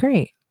 That'd be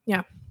great.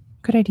 Yeah.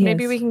 Good idea.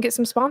 Maybe we can get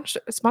some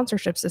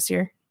sponsorships this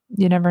year.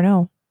 You never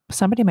know.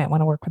 Somebody might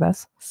want to work with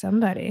us.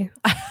 Somebody.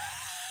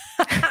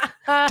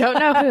 Don't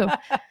know who.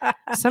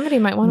 Somebody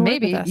might want to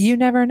work with us. You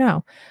never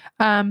know.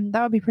 That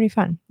would be pretty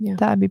fun. Yeah.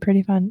 That would be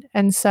pretty fun.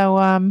 And so,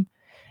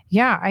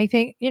 I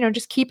think,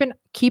 just keep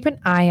an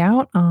eye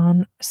out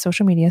on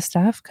social media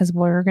stuff, because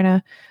we're going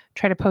to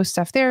try to post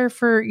stuff there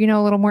for,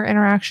 a little more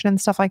interaction and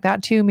stuff like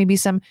that too. Maybe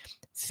some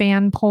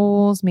fan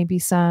polls, maybe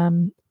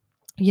some,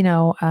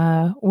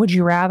 would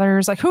you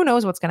rathers, like who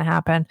knows what's going to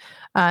happen.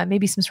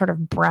 Maybe some sort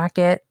of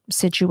bracket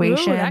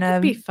situation. That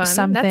could be fun.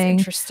 Something. That's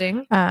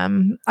interesting.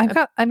 I've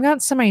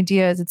got some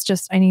ideas. It's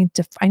just, I need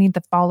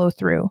the follow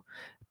through,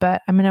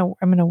 but I'm going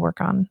to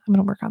work on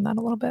that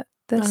a little bit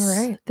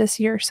this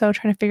year. So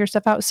trying to figure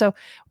stuff out. So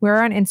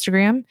we're on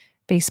Instagram,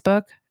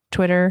 Facebook,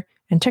 Twitter,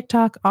 and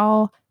TikTok,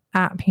 all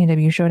at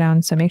PNW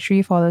Showdown. So make sure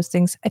you follow those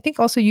things. I think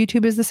also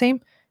YouTube is the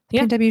same.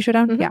 PNW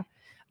Showdown. Mm-hmm. Yeah.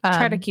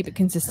 Try to keep it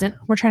consistent.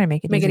 We're trying to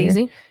make it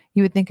easy.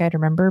 You would think I'd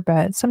remember,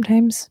 but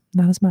sometimes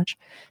not as much.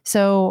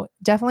 So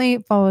definitely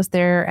follow us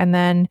there. And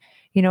then,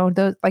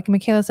 those, like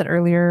Michaela said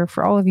earlier,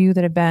 for all of you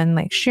that have been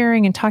like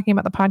sharing and talking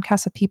about the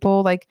podcast with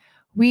people, like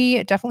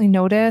we definitely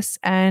notice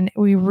and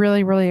we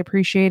really, really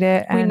appreciate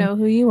it. And we know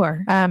who you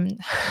are.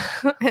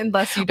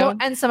 Unless you don't.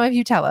 Well, and some of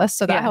you tell us,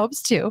 so that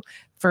helps too.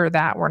 For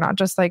that, we're not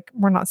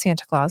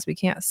Santa Claus. We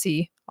can't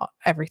see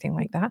everything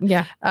like that.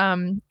 Yeah.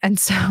 And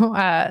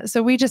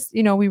so we just,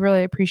 we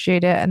really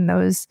appreciate it. And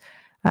those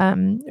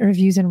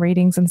reviews and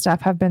ratings and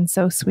stuff have been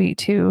so sweet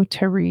too,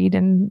 to read,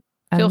 and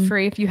feel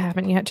free if you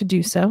haven't yet to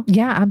do so.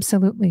 Yeah,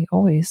 absolutely.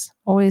 Always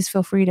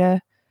feel free to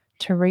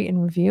rate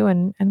and review,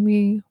 and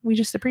we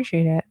just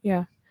appreciate it.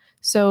 Yeah.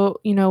 So,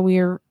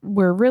 we're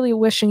really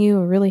wishing you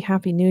a really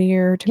happy new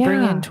year to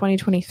bring in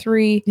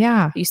 2023.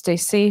 Yeah. That you stay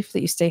safe, that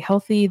you stay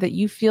healthy, that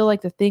you feel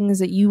like the things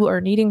that you are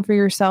needing for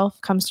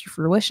yourself comes to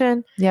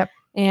fruition. Yep.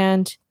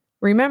 And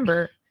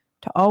remember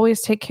to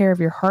always take care of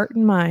your heart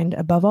and mind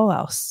above all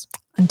else.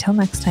 Until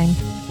next time.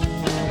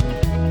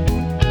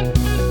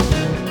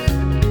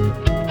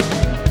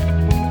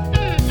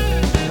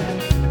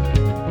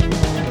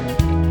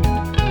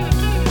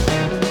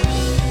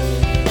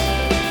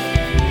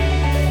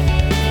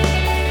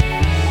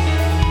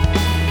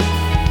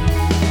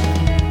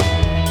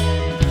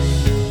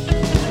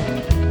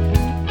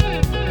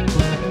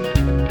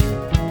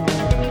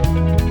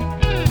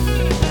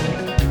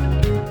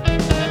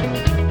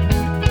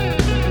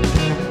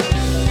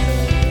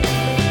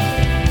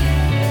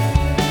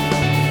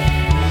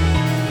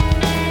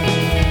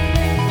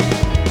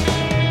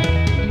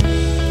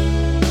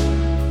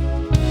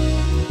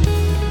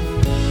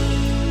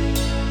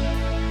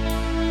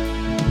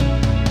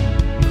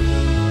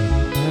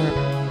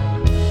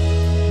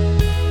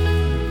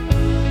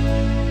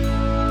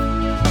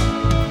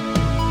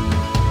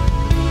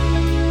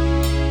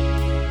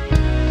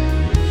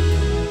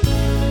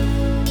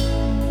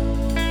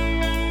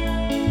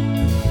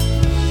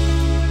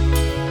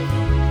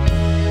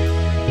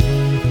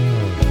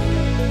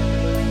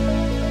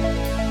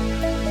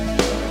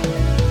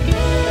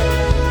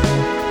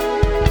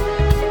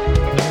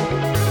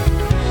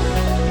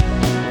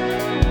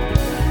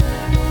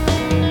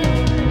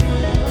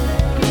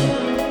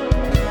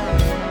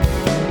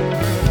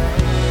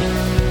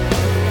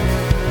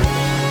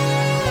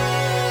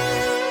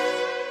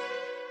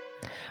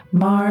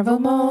 Marvel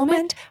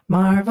moment,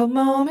 Marvel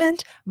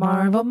moment,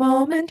 Marvel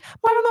moment,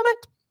 Marvel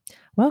moment.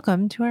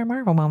 Welcome to our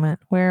Marvel moment,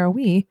 where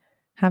we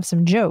have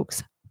some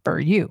jokes for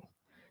you.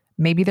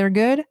 Maybe they're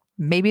good,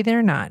 maybe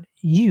they're not.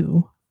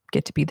 You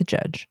get to be the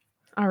judge.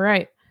 All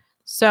right.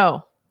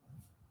 So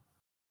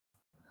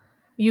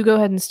you go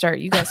ahead and start.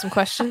 You got some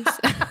questions?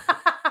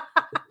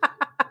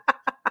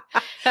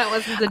 That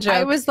wasn't the joke.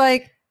 I was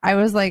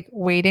like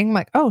waiting,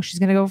 like, oh, she's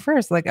gonna go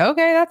first. Like,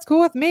 okay, that's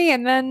cool with me,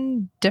 and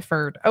then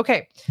deferred.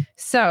 Okay.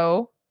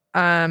 So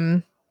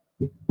my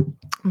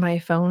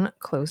phone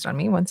closed on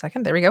me. 1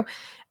 second. There we go.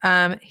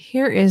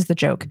 Here is the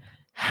joke.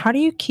 How do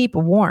you keep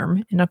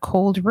warm in a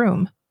cold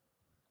room?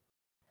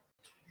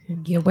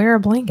 You wear a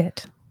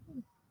blanket.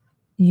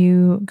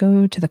 You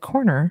go to the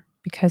corner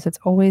because it's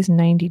always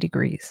 90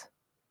 degrees.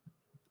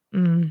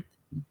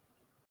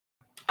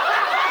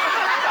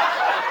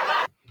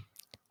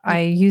 I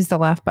used the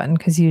laugh button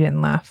because you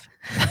didn't laugh.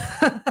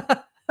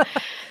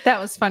 That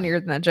was funnier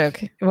than that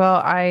joke. Well,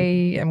 I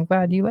am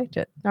glad you liked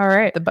it. All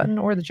right. The button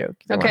or the joke.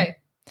 Okay.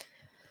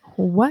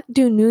 What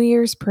do New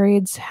Year's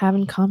parades have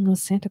in common with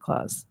Santa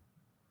Claus?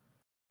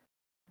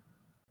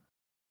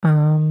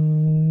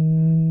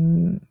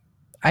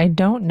 I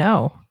don't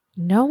know.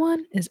 No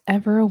one is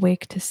ever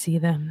awake to see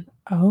them.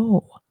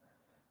 Oh,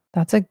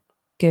 that's a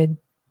good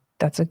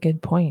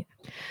point.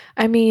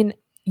 I mean,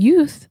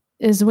 youth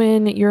is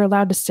when you're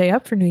allowed to stay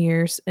up for New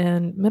Year's,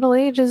 and middle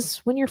age is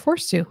when you're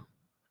forced to.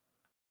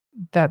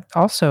 That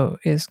also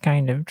is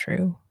kind of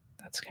true.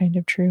 That's kind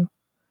of true.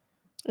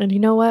 And you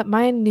know what?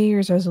 My New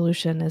Year's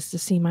resolution is to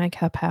see my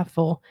cup half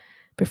full,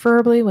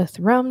 preferably with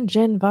rum,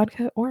 gin,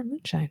 vodka, or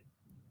moonshine.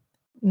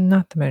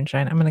 Not the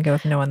moonshine. I'm going to go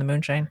with no on the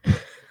moonshine.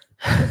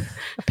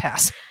 A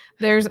pass.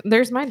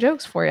 There's my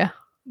jokes for you.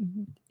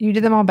 You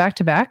did them all back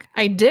to back?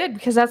 I did,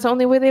 because that's the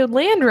only way they would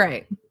land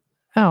right.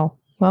 Oh,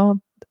 well,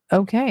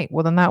 okay.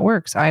 Well, then that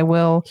works. I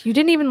will. You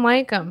didn't even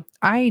like them.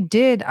 I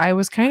did. I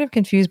was kind of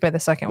confused by the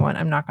second one.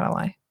 I'm not going to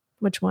lie.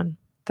 Which one?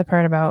 The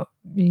part about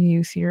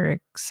youth, you're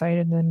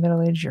excited, and in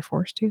middle age, you're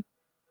forced to.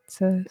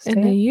 So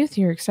in the youth,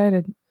 you're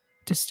excited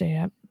to stay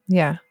up.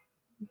 Yeah.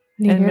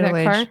 You in hear middle that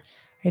age, car?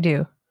 I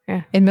do.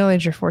 Yeah. In middle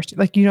age, you're forced to.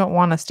 Like, you don't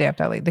want to stay up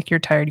that late. Like, you're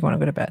tired. You want to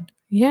go to bed.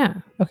 Yeah.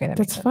 Okay.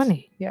 That's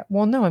funny. Yeah.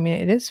 Well, no, I mean,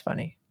 it is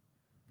funny.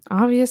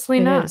 Obviously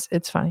It not. is.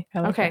 It's funny. I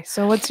like Okay. it.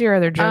 So what's your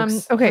other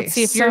jokes? Okay. Let's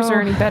see if yours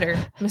are any better.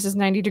 Mrs.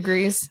 90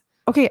 Degrees.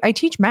 Okay. I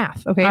teach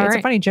math. Okay. All it's right.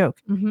 a funny joke.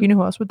 Mm-hmm. You know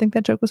who else would think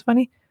that joke was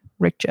funny?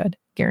 Rick Judd.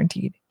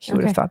 Guaranteed. He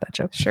would have thought that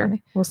joke was Sure.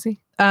 funny. We'll see.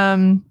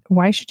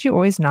 Why should you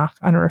always knock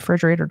on a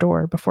refrigerator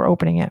door before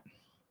opening it?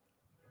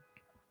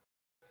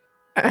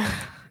 I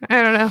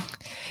don't know.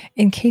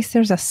 In case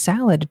there's a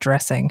salad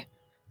dressing.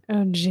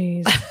 Oh,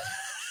 jeez.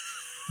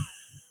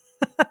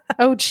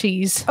 Oh,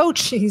 cheese. Oh,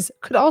 cheese.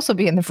 Could also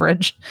be in the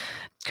fridge.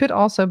 Could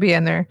also be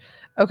in there.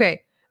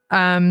 Okay.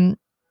 I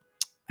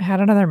had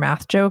another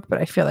math joke, but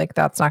I feel like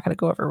that's not going to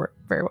go over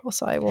very well.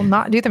 So I will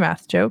not do the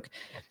math joke.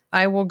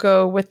 I will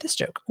go with this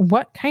joke.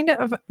 What kind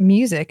of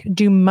music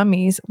do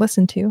mummies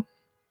listen to?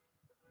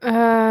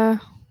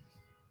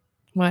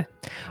 What?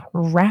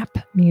 Rap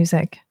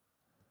music.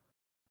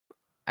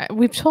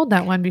 We've told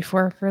that one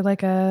before for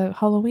like a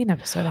Halloween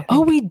episode. I think.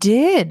 Oh, we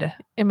did.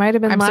 It might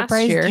have been I'm last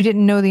surprised year. you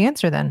didn't know the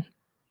answer then.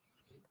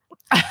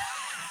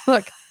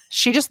 Look,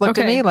 she just looked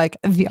at me like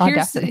the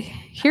audacity.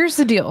 Here's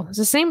the deal. It's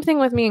the same thing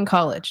with me in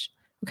college.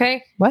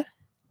 Okay. What?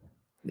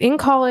 In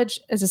college,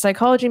 as a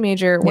psychology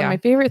major, one of my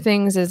favorite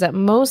things is that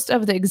most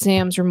of the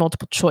exams are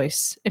multiple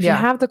choice. If you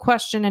have the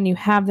question and you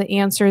have the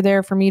answer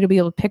there for me to be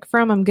able to pick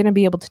from, I'm going to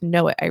be able to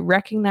know it. I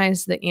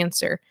recognize the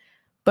answer.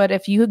 But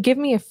if you give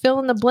me a fill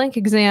in the blank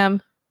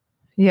exam,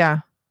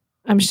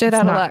 I'm shit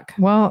out of luck.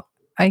 Well,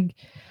 I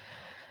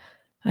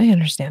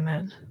understand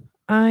that.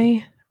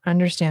 I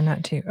understand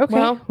that too. Okay.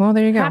 Well,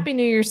 there you go. Happy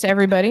New Year's to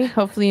everybody.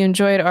 Hopefully you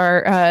enjoyed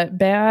our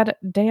bad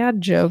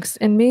dad jokes,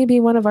 and maybe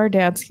one of our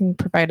dads can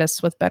provide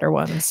us with better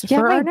ones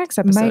for our next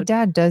episode. My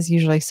dad does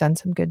usually send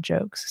some good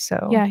jokes.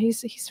 So yeah,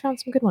 he's found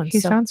some good ones.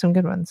 He's found some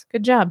good ones.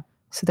 Good job.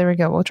 So there we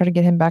go. We'll try to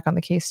get him back on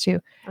the case too.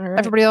 All right.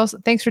 Everybody else,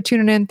 thanks for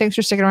tuning in. Thanks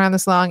for sticking around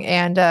this long.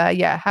 And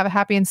have a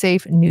happy and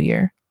safe New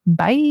Year.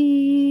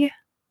 Bye.